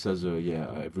took this as a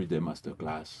everyday master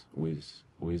class with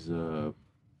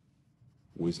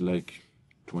like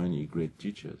 20 great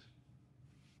teachers.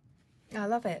 I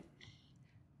love it.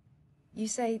 You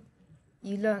say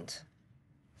you learnt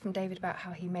from David about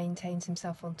how he maintains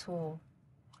himself on tour.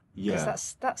 Yeah.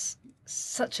 Because that's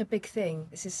such a big thing.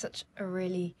 This is such a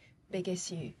really big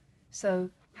issue. So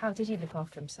how did he look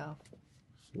after himself?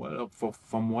 Well,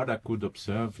 from what I could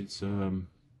observe, it's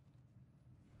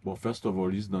well, first of all,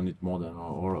 he's done it more than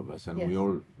all of us, and Yes.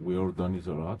 we all done it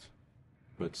a lot.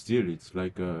 but still, it's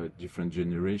like a different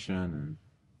generation. And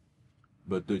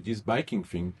but this biking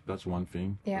thing, that's one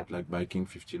thing. Yeah. But like biking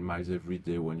 15 miles every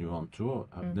day when you're on tour,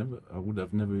 I would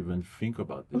have never even think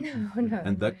about it. No.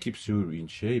 And that keeps you in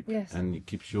shape, Yes. and it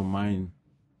keeps your mind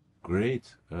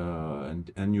great,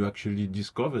 and you actually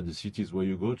discover the cities where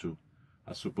you go to,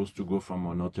 as opposed to go from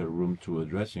an hotel room to a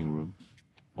dressing room,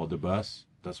 or the bus.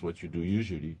 That's what you do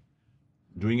usually.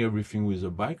 Doing everything with a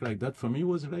bike like that for me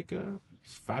was like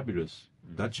fabulous.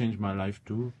 That changed my life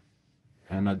too.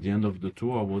 And at the end of the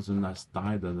tour, I wasn't as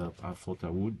tired as I thought I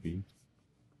would be.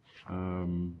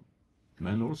 And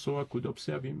also I could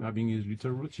observe him having his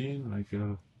little routine, like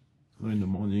in the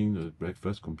morning, the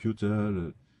breakfast,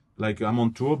 computer. Like I'm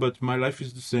on tour, but my life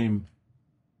is the same.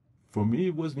 For me,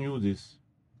 it was new this,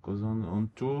 because on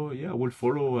tour, I will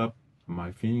follow up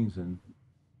my things and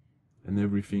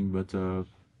everything, but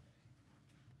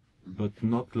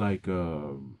not like.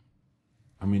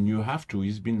 I mean, you have to.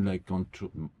 He's been like on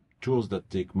tours that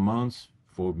take months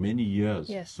for many years.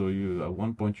 Yes. So you, at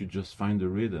one point, you just find the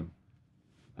rhythm.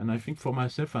 And I think for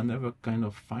myself, I never kind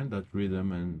of find that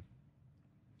rhythm,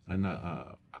 and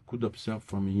I could observe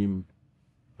from him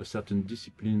a certain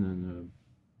discipline, and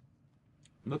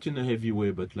not in a heavy way,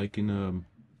 but like in a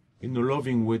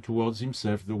loving way towards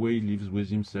himself, the way he lives with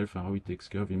himself and how he takes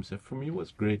care of himself. For me, it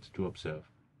was great to observe,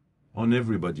 on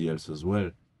everybody else as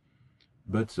well.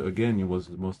 But again, he was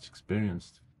the most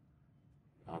experienced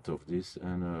out of this,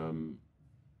 and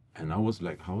I was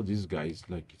like, how this guy is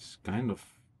like, it's kind of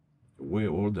way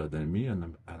older than me,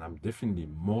 and I'm definitely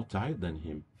more tired than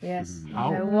him. Yes.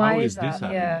 How is this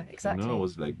happening? Yeah, exactly. I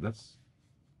was like, that's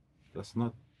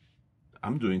not.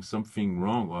 I'm doing something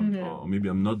wrong, or maybe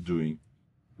I'm not doing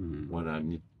what I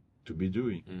need to be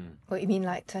doing. What you mean,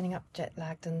 like turning up jet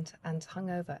lagged and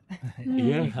hungover?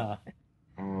 Yeah.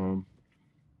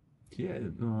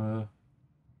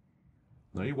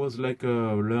 No, it was like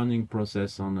a learning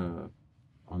process on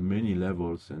many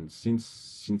levels, and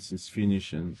since it's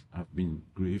finished and I've been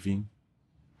grieving,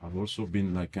 I've also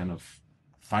been like kind of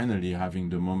finally having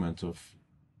the moment of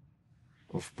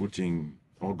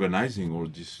organizing all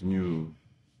this new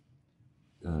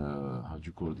how do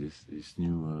you call this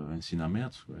new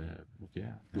ensinaments,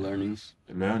 learnings,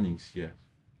 yeah.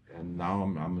 And now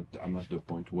I'm at the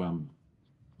point where I'm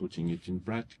putting it in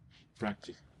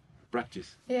practice.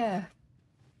 Yeah,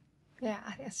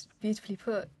 I think that's beautifully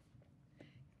put.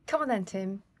 Come on then,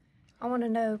 Tim. I want to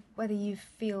know whether you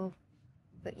feel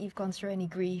that you've gone through any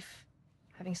grief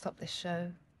having stopped this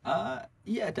show.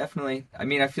 Yeah, definitely. I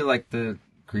mean, I feel like the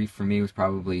grief for me was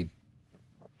probably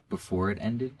before it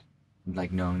ended,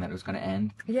 like knowing that it was going to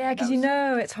end. Yeah, because you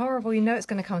know it's horrible. You know it's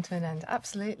going to come to an end.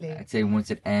 Absolutely. I'd say once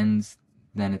it ends,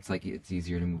 then it's like it's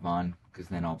easier to move on, because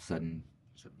then all of a sudden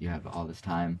you have all this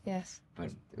time. Yes. But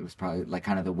it was probably like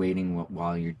kind of the waiting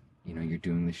while you're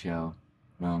doing the show,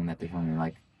 knowing that there's only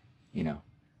like,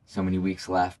 so many weeks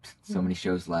left, so many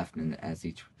shows left, and as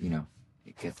each,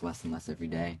 it gets less and less every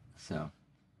day. So,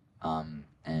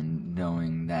 and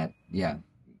knowing that,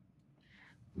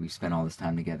 we spend all this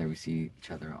time together, we see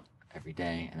each other every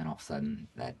day, and then all of a sudden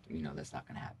that, that's not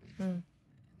going to happen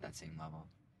at that same level.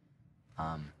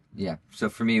 So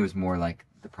for me, it was more like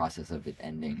the process of it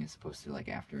ending as opposed to like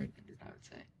after it ended, I would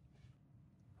say.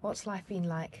 What's life been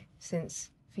like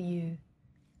since, for you?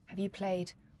 Have you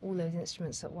played all those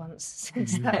instruments at once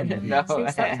since that, no,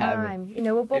 since that time?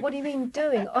 What do you mean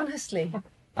doing, honestly?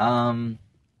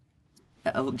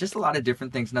 Just a lot of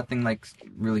different things, nothing like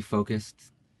really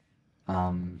focused,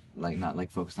 like not like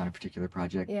focused on a particular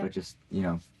project, but just,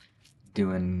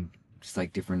 doing just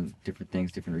like different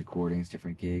things, different recordings,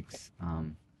 different gigs.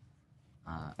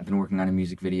 I've been working on a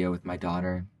music video with my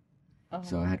daughter,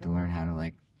 so I had to learn how to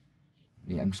like,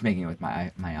 I'm just making it with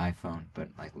my iPhone, but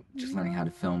like just learning how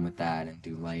to film with that and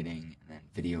do lighting and then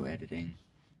video editing.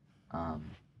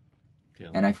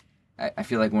 And I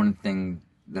feel like one thing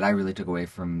that I really took away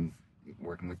from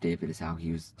working with David is how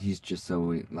he's just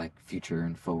so like future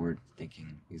and forward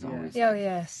thinking. He's always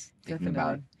thinking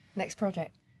about next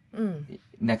project.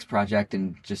 Next project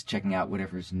and just checking out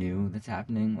whatever's new that's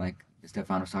happening. Like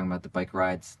Stefan was talking about the bike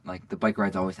rides. Like the bike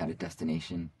rides always had a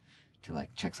destination to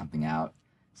like check something out,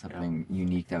 something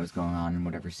unique that was going on in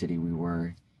whatever city we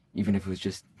were. Even if it was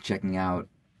just checking out,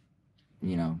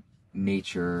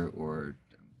 nature or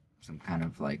some kind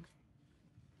of like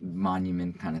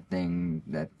monument kind of thing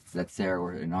that's there,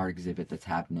 or an art exhibit that's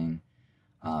happening,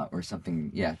 or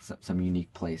something, some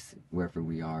unique place wherever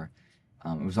we are.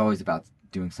 It was always about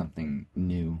doing something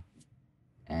new,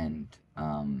 and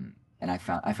I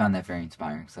found that very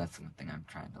inspiring. So that's one thing I'm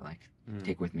trying to like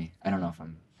take with me. I don't know if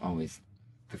I'm always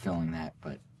fulfilling that,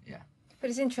 but yeah. But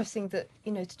it's interesting that,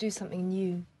 you know, to do something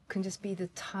new can just be the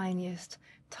tiniest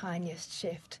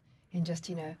shift in just,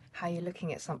 you know, how you're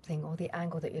looking at something or the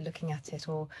angle that you're looking at it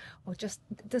or just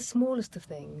the smallest of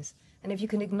things. And if you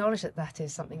can acknowledge that that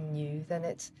is something new, then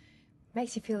it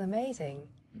makes you feel amazing.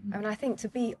 I mean, I think to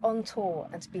be on tour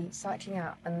and to be cycling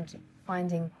out and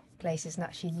finding places and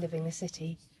actually living the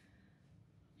city,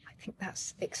 I think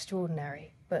that's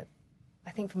extraordinary. But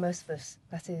I think for most of us,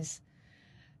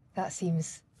 that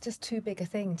seems just too big a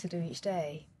thing to do each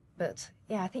day. But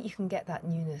yeah, I think you can get that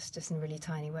newness just in really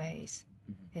tiny ways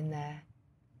in there.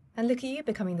 And look at you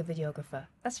becoming the videographer.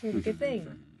 That's a really good thing.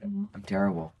 I'm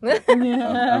terrible.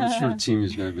 I'm sure Tim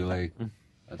is going to be like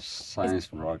a science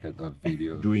rocket of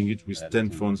video. Doing it with 10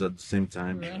 phones at the same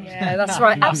time. Yeah, that's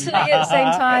right. Absolutely at the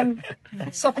same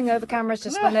time. Swapping over cameras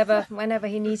just whenever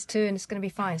he needs to, and it's going to be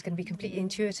fine. It's going to be completely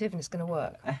intuitive and it's going to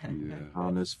work. Yeah.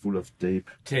 Harness full of tape.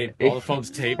 Tape. All the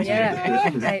phones taped. Yeah.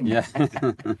 Tape. Yeah.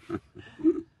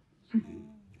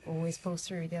 Always pulls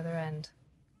through the other end.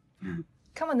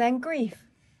 Come on then, grief.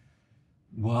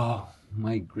 Wow,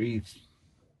 my grief.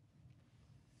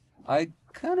 I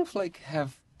kind of like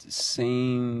have the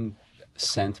same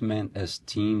sentiment as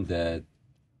Tim, that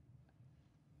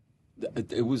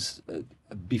it was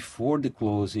before the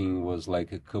closing was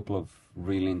like a couple of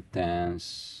really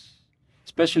intense,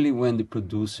 especially when the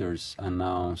producers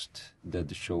announced that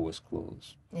the show was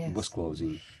closed. Yes. Was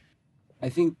closing. I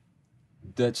think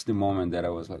that's the moment that I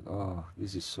was like, oh,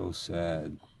 this is so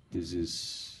sad. This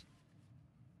is...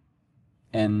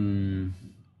 And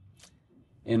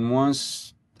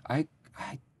once I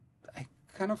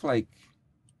kind of like,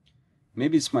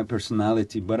 maybe it's my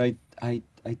personality, but I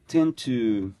tend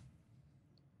to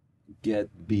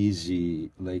get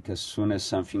busy. Like as soon as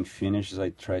something finishes,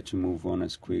 I try to move on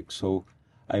as quick. So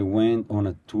I went on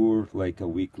a tour like a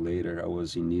week later. I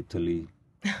was in Italy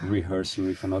rehearsing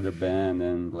with another band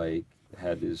and like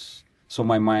had this. So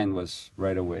my mind was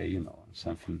right away, you know,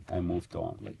 something. I moved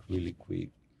on like really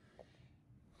quick.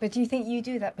 But do you think you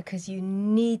do that because you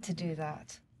need to do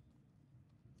that?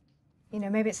 You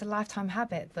know, maybe it's a lifetime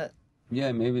habit, but...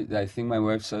 Yeah, maybe. I think my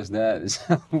wife says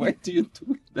that. Why do you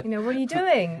do that? You know, what are you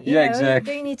doing? You Yeah, know,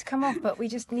 exactly. Do you need to come off? But we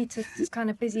just need to just kind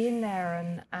of busy in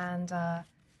there, and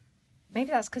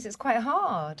maybe that's because it's quite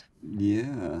hard.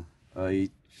 Yeah, I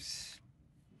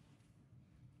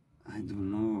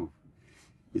don't know.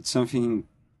 It's something...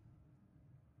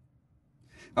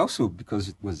 Also because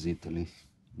it was Italy.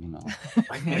 You know,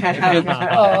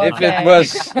 if it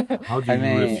was, How do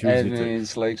you refuse I it? mean,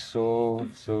 it's like so.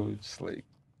 It's like,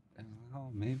 oh,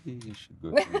 maybe you should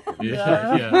go. To Italy.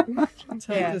 Yeah.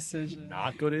 Tough decision.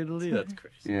 Not go to Italy? That's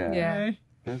crazy. Yeah, Yeah,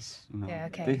 that's Yeah,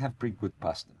 okay. They have pretty good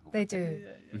pasta. they do.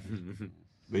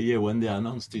 But yeah, when they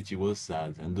announced it, it was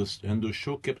sad, and the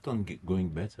show kept on going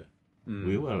better.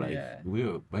 We were like,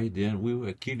 by the end, we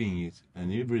were killing it,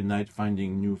 and every night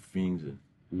finding new things.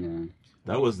 Yeah,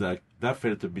 That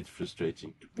felt a bit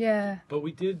frustrating. Yeah. But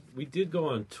we did go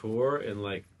on tour, and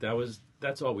like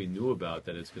that's all we knew about,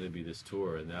 that it's going to be this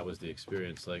tour, and that was the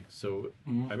experience. Like, so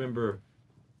I remember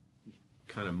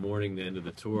kind of mourning the end of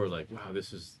the tour, like, wow,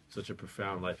 this is such a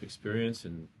profound life experience,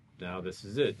 and now this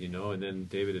is it, you know. And then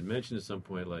David had mentioned at some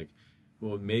point, like,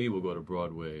 well, maybe we'll go to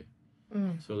Broadway.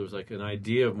 So there was like an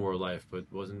idea of more life, but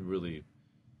wasn't really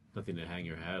nothing to hang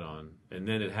your hat on. And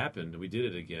then it happened. We did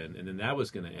it again, and then that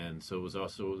was going to end. So it was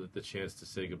also the chance to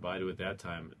say goodbye to it that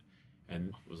time. And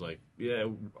it was like, yeah,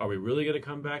 are we really going to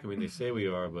come back? I mean, they say we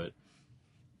are, but...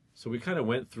 So we kind of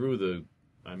went through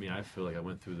I feel like I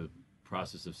went through the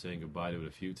process of saying goodbye to it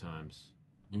a few times.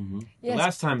 Mm-hmm. Yes. The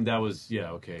last time that was,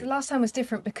 okay. The last time was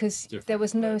different because there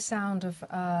was no sound of,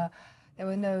 there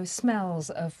were no smells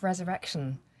of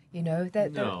resurrection. You know,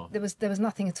 there was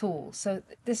nothing at all. So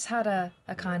this had a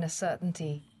kind of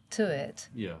certainty to it.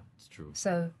 Yeah, it's true.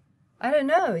 So I don't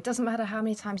know. It doesn't matter how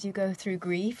many times you go through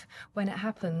grief. When it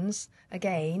happens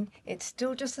again, it's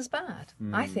still just as bad.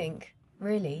 I think,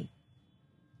 really.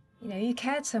 You know, you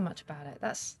cared so much about it.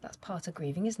 That's part of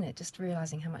grieving, isn't it? Just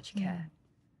realizing how much you care.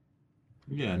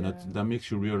 Yeah, and that makes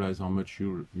you realize how much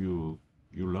you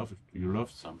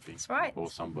love something. That's right. Or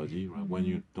somebody. Right? When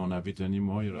you don't have it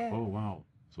anymore, you're like, oh wow.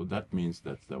 So that means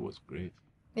that was great.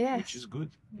 Yes. Which is good.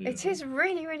 It is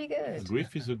really, really good.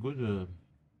 Grief is a good,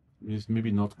 it's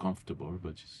maybe not comfortable,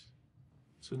 but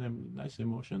it's a nice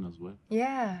emotion as well.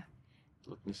 Yeah.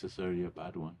 Not necessarily a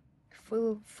bad one.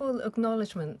 Full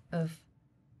acknowledgement of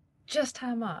just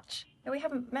how much. We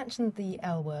haven't mentioned the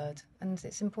L word, and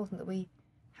it's important that we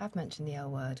have mentioned the L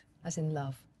word, as in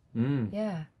love.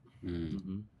 Yeah.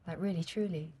 Mm-hmm. Like really,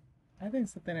 truly. I think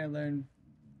something I learned,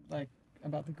 like,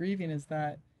 about the grieving is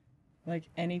that Like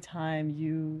anytime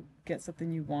you get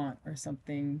something you want or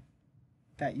something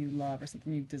that you love or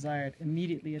something you've desired,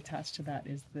 immediately attached to that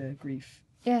is the grief.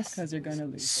 Yes. Because you're going to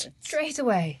lose it. Straight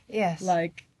away, yes.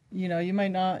 Like, you know, you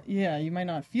might not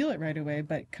feel it right away,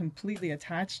 but completely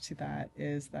attached to that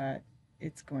is that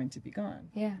it's going to be gone.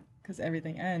 Yeah. Because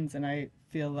everything ends. And I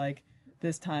feel like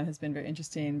this time has been very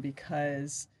interesting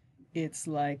because it's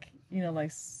like, you know, like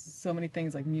so many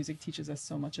things, like music teaches us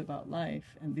so much about life.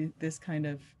 And this kind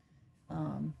of,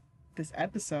 this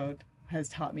episode has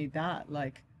taught me that,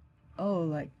 like, oh,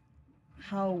 like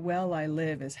how well I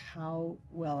live is how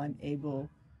well I'm able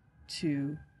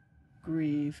to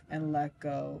grieve and let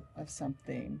go of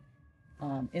something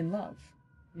in love,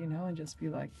 you know, and just be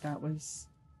like, that was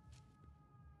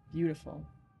beautiful.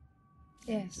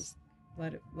 Yes. Just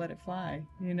let it fly,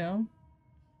 you know?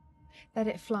 Let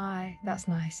it fly. That's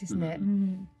nice, isn't it?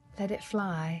 Mm-hmm. Let it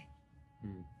fly.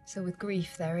 So with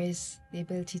grief, there is the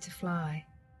ability to fly.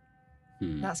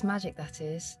 That's magic, that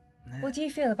is. What do you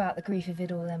feel about the grief of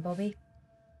it all then, Bobby?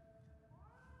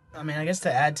 I mean, I guess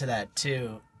to add to that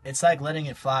too, it's like letting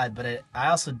it fly, but I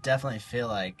also definitely feel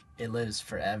like it lives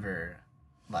forever,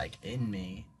 like in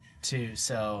me too.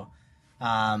 So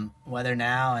whether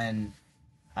now and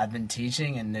I've been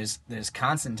teaching, and there's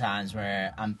constant times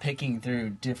where I'm picking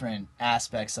through different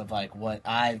aspects of like what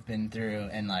I've been through,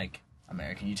 and like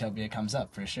American Utopia comes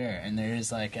up for sure, and there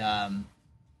is like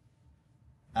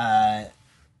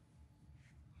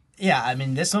yeah, I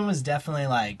mean, this one was definitely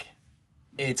like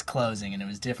it's closing, and it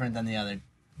was different than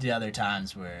the other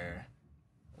times where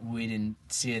we didn't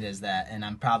see it as that. And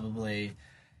I'm probably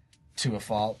to a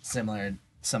fault similar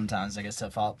sometimes, I guess, to a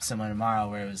fault similar to Morrow,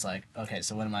 where it was like, okay,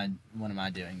 so what am I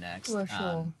doing next? Well,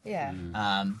 sure, yeah.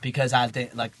 Because I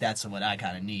think like that's what I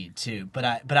kind of need too. But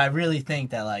I really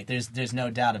think that like there's no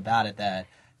doubt about it that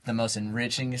the most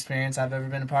enriching experience I've ever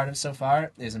been a part of so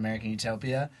far is American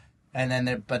Utopia. And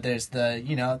then there's the,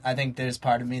 you know, I think there's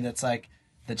part of me that's like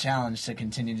the challenge to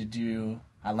continue to do.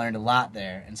 I learned a lot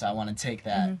there, and so I want to take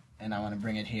that and I want to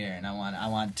bring it here, and I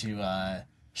want to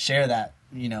share that,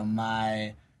 you know,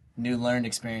 my new learned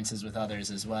experiences with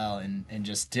others as well, in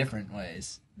just different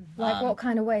ways. Like what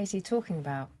kind of ways are you talking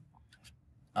about?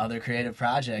 Other creative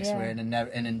projects where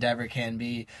an endeavor can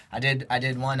be. I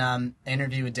did one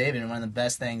interview with David, and one of the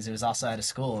best things, it was also at a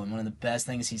school, and one of the best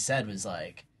things he said was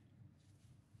like,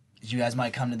 you guys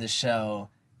might come to this show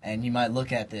and you might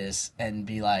look at this and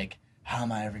be like, how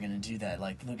am I ever going to do that?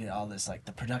 Like, look at all this, like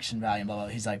the production value and blah, blah,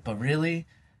 blah. He's like, but really,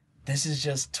 this is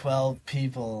just 12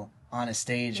 people on a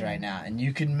stage right now, and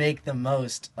you can make the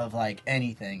most of like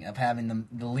anything, of having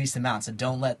the least amount. So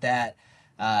don't let that,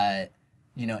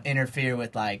 you know, interfere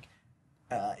with like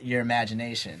your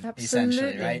imagination. Absolutely.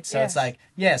 Essentially, right? So it's like,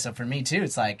 yeah, so for me too,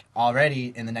 it's like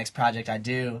already in the next project I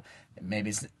do,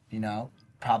 maybe it's, you know,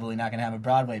 probably not going to have a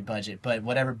Broadway budget, but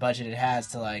whatever budget it has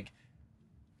to like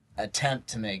attempt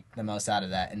to make the most out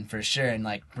of that, and for sure, and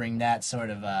like bring that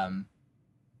sort of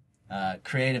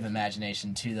creative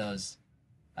imagination to those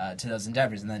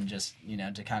endeavors, and then just, you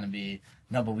know, to kind of be,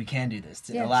 no, but we can do this.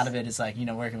 A lot of it is like, you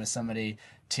know, working with somebody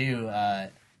too,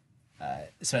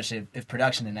 especially if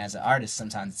production, and as an artist,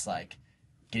 sometimes it's like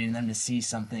getting them to see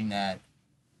something that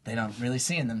they don't really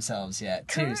see in themselves yet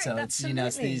too. Correct, So it's, you know,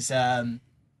 it's these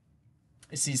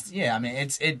yeah, I mean,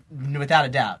 it's without a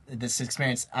doubt, this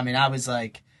experience. I mean, I was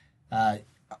like,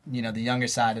 you know, the younger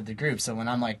side of the group. So when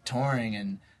I'm like touring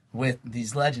and with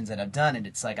these legends that have done it,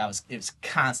 it's like it was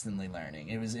constantly learning.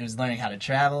 It was learning how to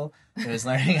travel. It was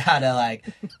learning how to like,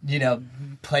 you know,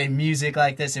 play music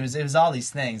like this. It was all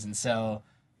these things. And so,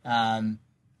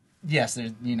 yes,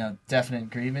 there's, you know, definite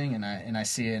grieving, and I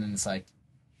see it, and it's like,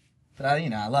 but I, you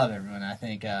know, I love everyone. I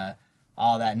think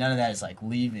all that, none of that is like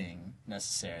leaving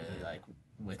necessarily like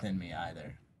within me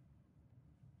either.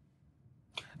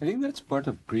 I think that's part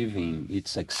of grieving.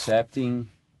 It's accepting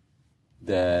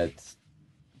that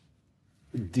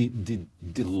the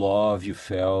love you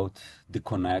felt, the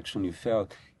connection you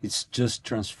felt, it's just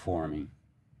transforming.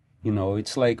 You know,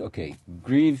 it's like, okay,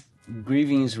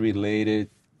 grieving is related.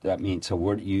 I mean, it's a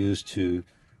word used to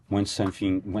when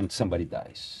somebody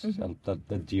dies,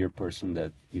 a dear person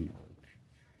that you know.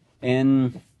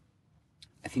 And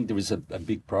I think there is a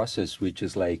big process, which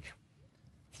is like,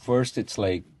 first it's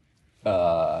like,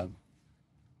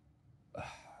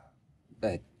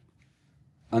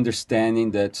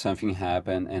 understanding that something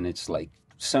happened, and it's like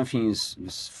something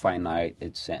is finite,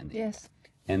 it's ending. Yes.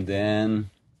 And then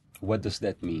what does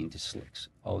that mean? It's like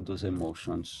all those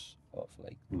emotions of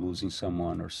like losing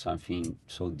someone or something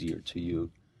so dear to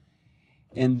you.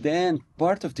 And then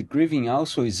part of the grieving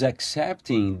also is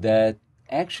accepting that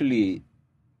actually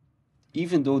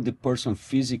even though the person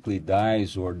physically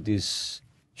dies or this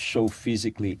show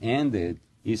physically ended,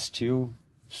 it's still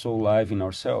so alive in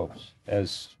ourselves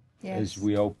as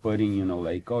we all putting, you know,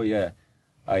 like, oh yeah,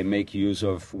 I make use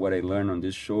of what I learned on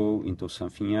this show into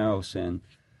something else. And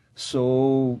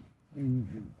so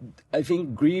I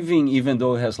think grieving, even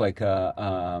though it has like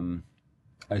a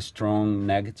strong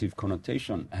negative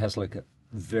connotation, has like a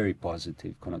very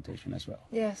positive connotation as well.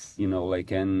 Yes. You know,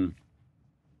 like, and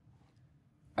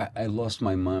I lost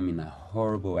my mom in a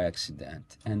horrible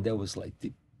accident, and that was like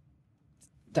the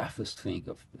toughest thing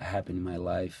of happened in my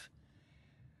life.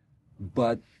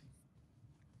 But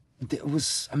it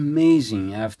was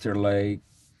amazing after, like,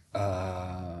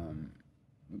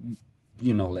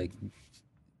 you know, like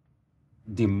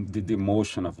the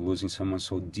emotion of losing someone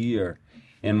so dear,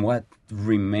 and what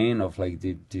remained of like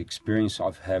the experience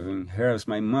of having her as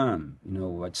my mom, you know,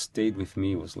 what stayed with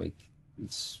me was like,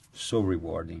 it's so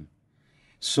rewarding.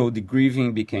 So the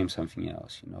grieving became something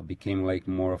else, you know, became like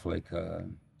more of like a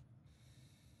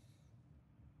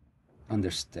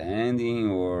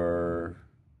understanding, or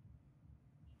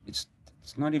it's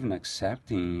not even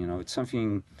accepting, you know, it's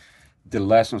something, the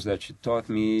lessons that she taught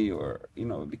me, or, you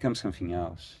know, it becomes something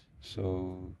else.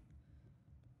 So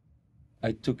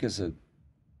I took as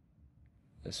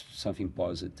something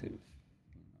positive.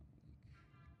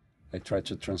 I tried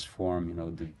to transform, you know,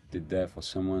 the death of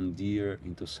someone dear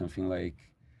into something like,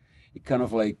 it kind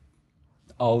of like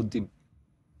all the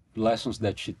lessons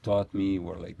that she taught me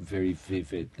were like very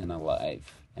vivid and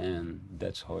alive, and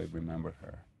that's how I remember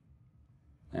her.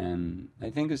 And I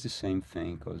think it's the same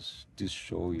thing, because this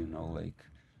show, you know, like,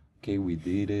 okay, we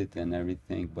did it and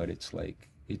everything, but it's like,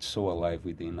 it's so alive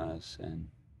within us, and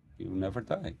it will never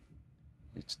die.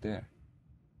 It's there.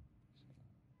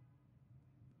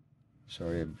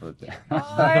 Sorry about that.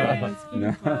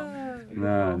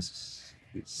 No,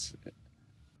 it's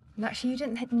And actually, you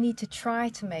didn't need to try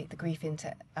to make the grief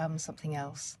into something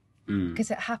else,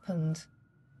 because it happened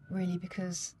really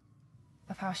because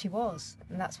of how she was,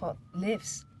 and that's what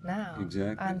lives now.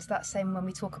 Exactly. And that's same when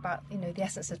we talk about, you know, the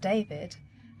essence of David.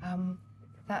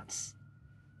 That's,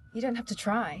 you don't have to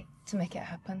try to make it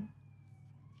happen.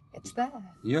 It's there.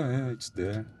 Yeah, it's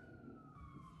there.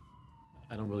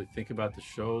 I don't really think about the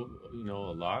show, you know,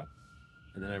 a lot.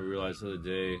 And then I realized the other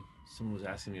day, someone was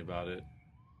asking me about it.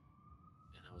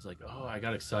 And I was like, oh, I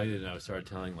got excited. And I started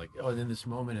telling, like, oh, and then this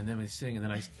moment, and then we sing, and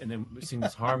then we sing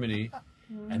this harmony.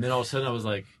 And then all of a sudden I was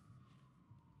like,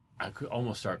 I could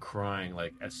almost start crying.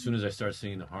 Like, as soon as I started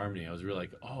singing the harmony, I was really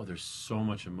like, oh, there's so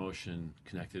much emotion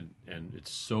connected. And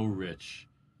it's so rich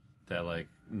that, like,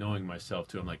 knowing myself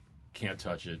too, I'm like, can't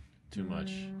touch it too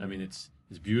much. I mean, it's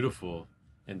beautiful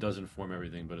and does inform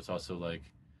everything, but it's also like,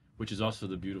 which is also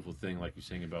the beautiful thing, like you're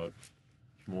saying about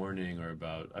mourning, or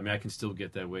about, I mean, I can still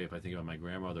get that way if I think about my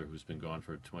grandmother, who's been gone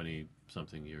for 20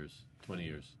 years.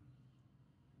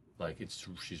 Like,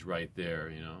 she's right there,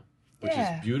 you know, which is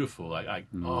beautiful.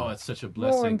 Oh, it's such a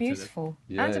blessing. Raw and beautiful.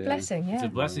 And a blessing, yeah. It's a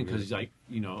blessing, because, like,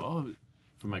 you know, oh,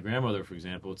 for my grandmother, for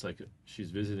example, it's like she's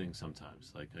visiting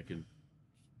sometimes. Like, I can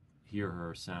hear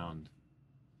her sound.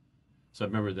 So I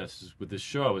remember that's with this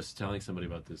show, I was telling somebody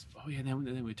about this. Oh yeah, and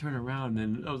then we turn around,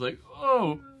 and then I was like,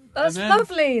 oh, that's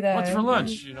lovely, though. What's for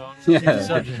lunch? You know, Yeah.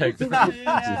 subject.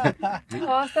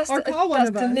 Oh, Or call one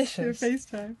of us delicious. through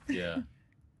FaceTime. Yeah,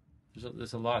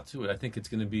 there's a lot to it. I think it's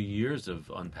going to be years of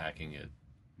unpacking it,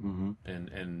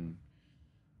 and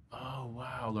oh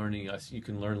wow, learning. You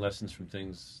can learn lessons from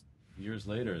things years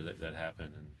later that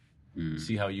happen, and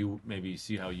see how you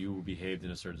behaved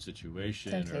in a certain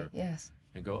situation, Totally, yes.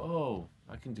 And go, oh,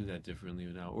 I can do that differently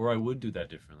now, or I would do that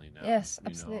differently now. Yes,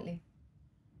 absolutely. Know?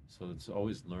 So it's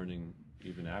always learning,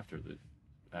 even after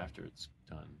it's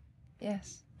done.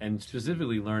 Yes. And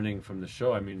specifically learning from the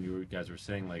show. I mean, you guys were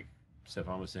saying, like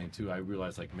Stefan was saying too. I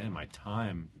realized, like, man, my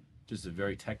time, just a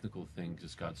very technical thing,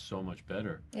 just got so much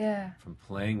better. Yeah. From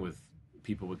playing with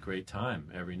people with great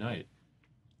time every night.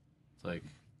 It's like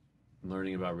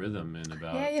learning about rhythm and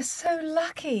about. Yeah, you're so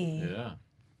lucky. Yeah.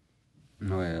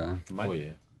 Oh yeah.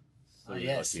 So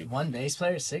yes, lucky. 1 bass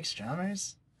player, 6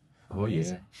 drummers. Oh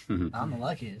yeah. I'm the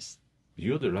luckiest.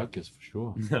 You're the luckiest for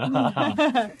sure.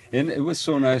 And it was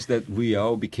so nice that we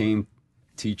all became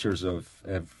teachers of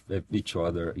each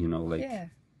other. You know, like.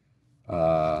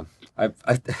 Yeah.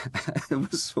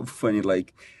 It was so funny.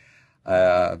 Like,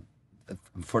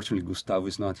 unfortunately, Gustavo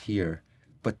is not here,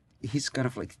 but he's kind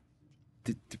of like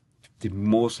the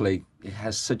most, like, it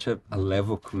has such a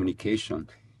level of communication.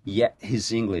 Yet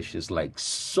his English is like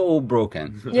so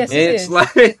broken. Yes, it's is.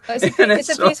 Like it's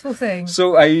a beautiful thing.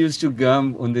 So I used to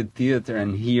come on the theater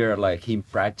and hear like him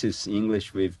practice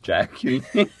English with Jackie.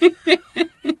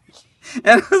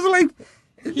 And I was like,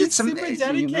 He's it's super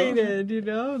amazing, dedicated, you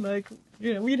know? Like,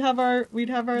 you know, we'd have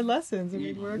our lessons and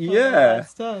we'd work on all Yeah. that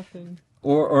stuff. And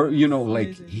Or you know, like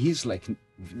amazing. he's like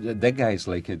that guy's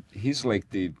like he's like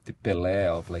the Pelé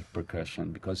of like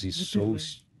percussion because he's so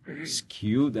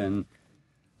skilled. And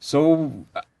so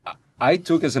I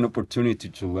took as an opportunity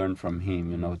to learn from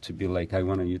him, you know, to be like, I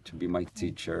wanted you to be my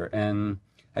teacher. And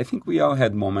I think we all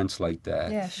had moments like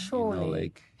that. Yeah, surely. You know,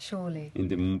 like Surely.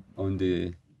 on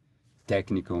the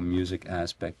technical music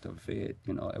aspect of it,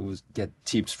 you know, I was get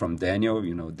tips from Daniel.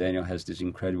 You know, Daniel has this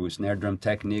incredible snare drum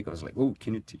technique. I was like, oh,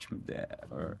 can you teach me that?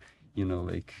 Or, you know,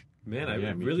 like, Man,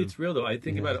 it's real though. I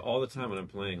think about it all the time when I'm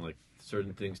playing, like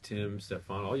certain things. Tim,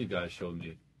 Stefan, all you guys showed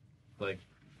me, like,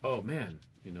 oh man,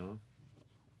 you know,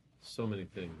 so many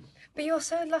things. But you're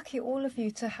so lucky, all of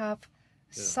you, to have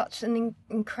such an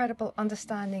incredible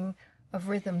understanding of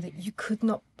rhythm that you could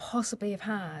not possibly have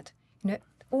had. You know,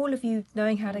 all of you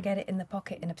knowing how to get it in the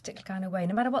pocket in a particular kind of way.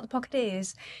 No matter what the pocket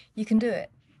is, you can do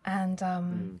it. And I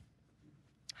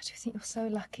do think you're so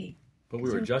lucky. But we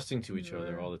were adjusting to each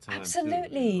other all the time.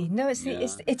 Absolutely. Too. No, it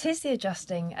is the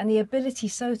adjusting and the ability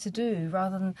so to do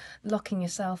rather than locking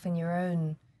yourself in your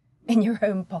own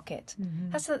pocket.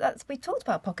 Mm-hmm. That's we talked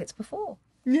about pockets before.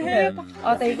 Yeah.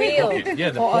 Are they real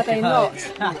Yeah, or are they not?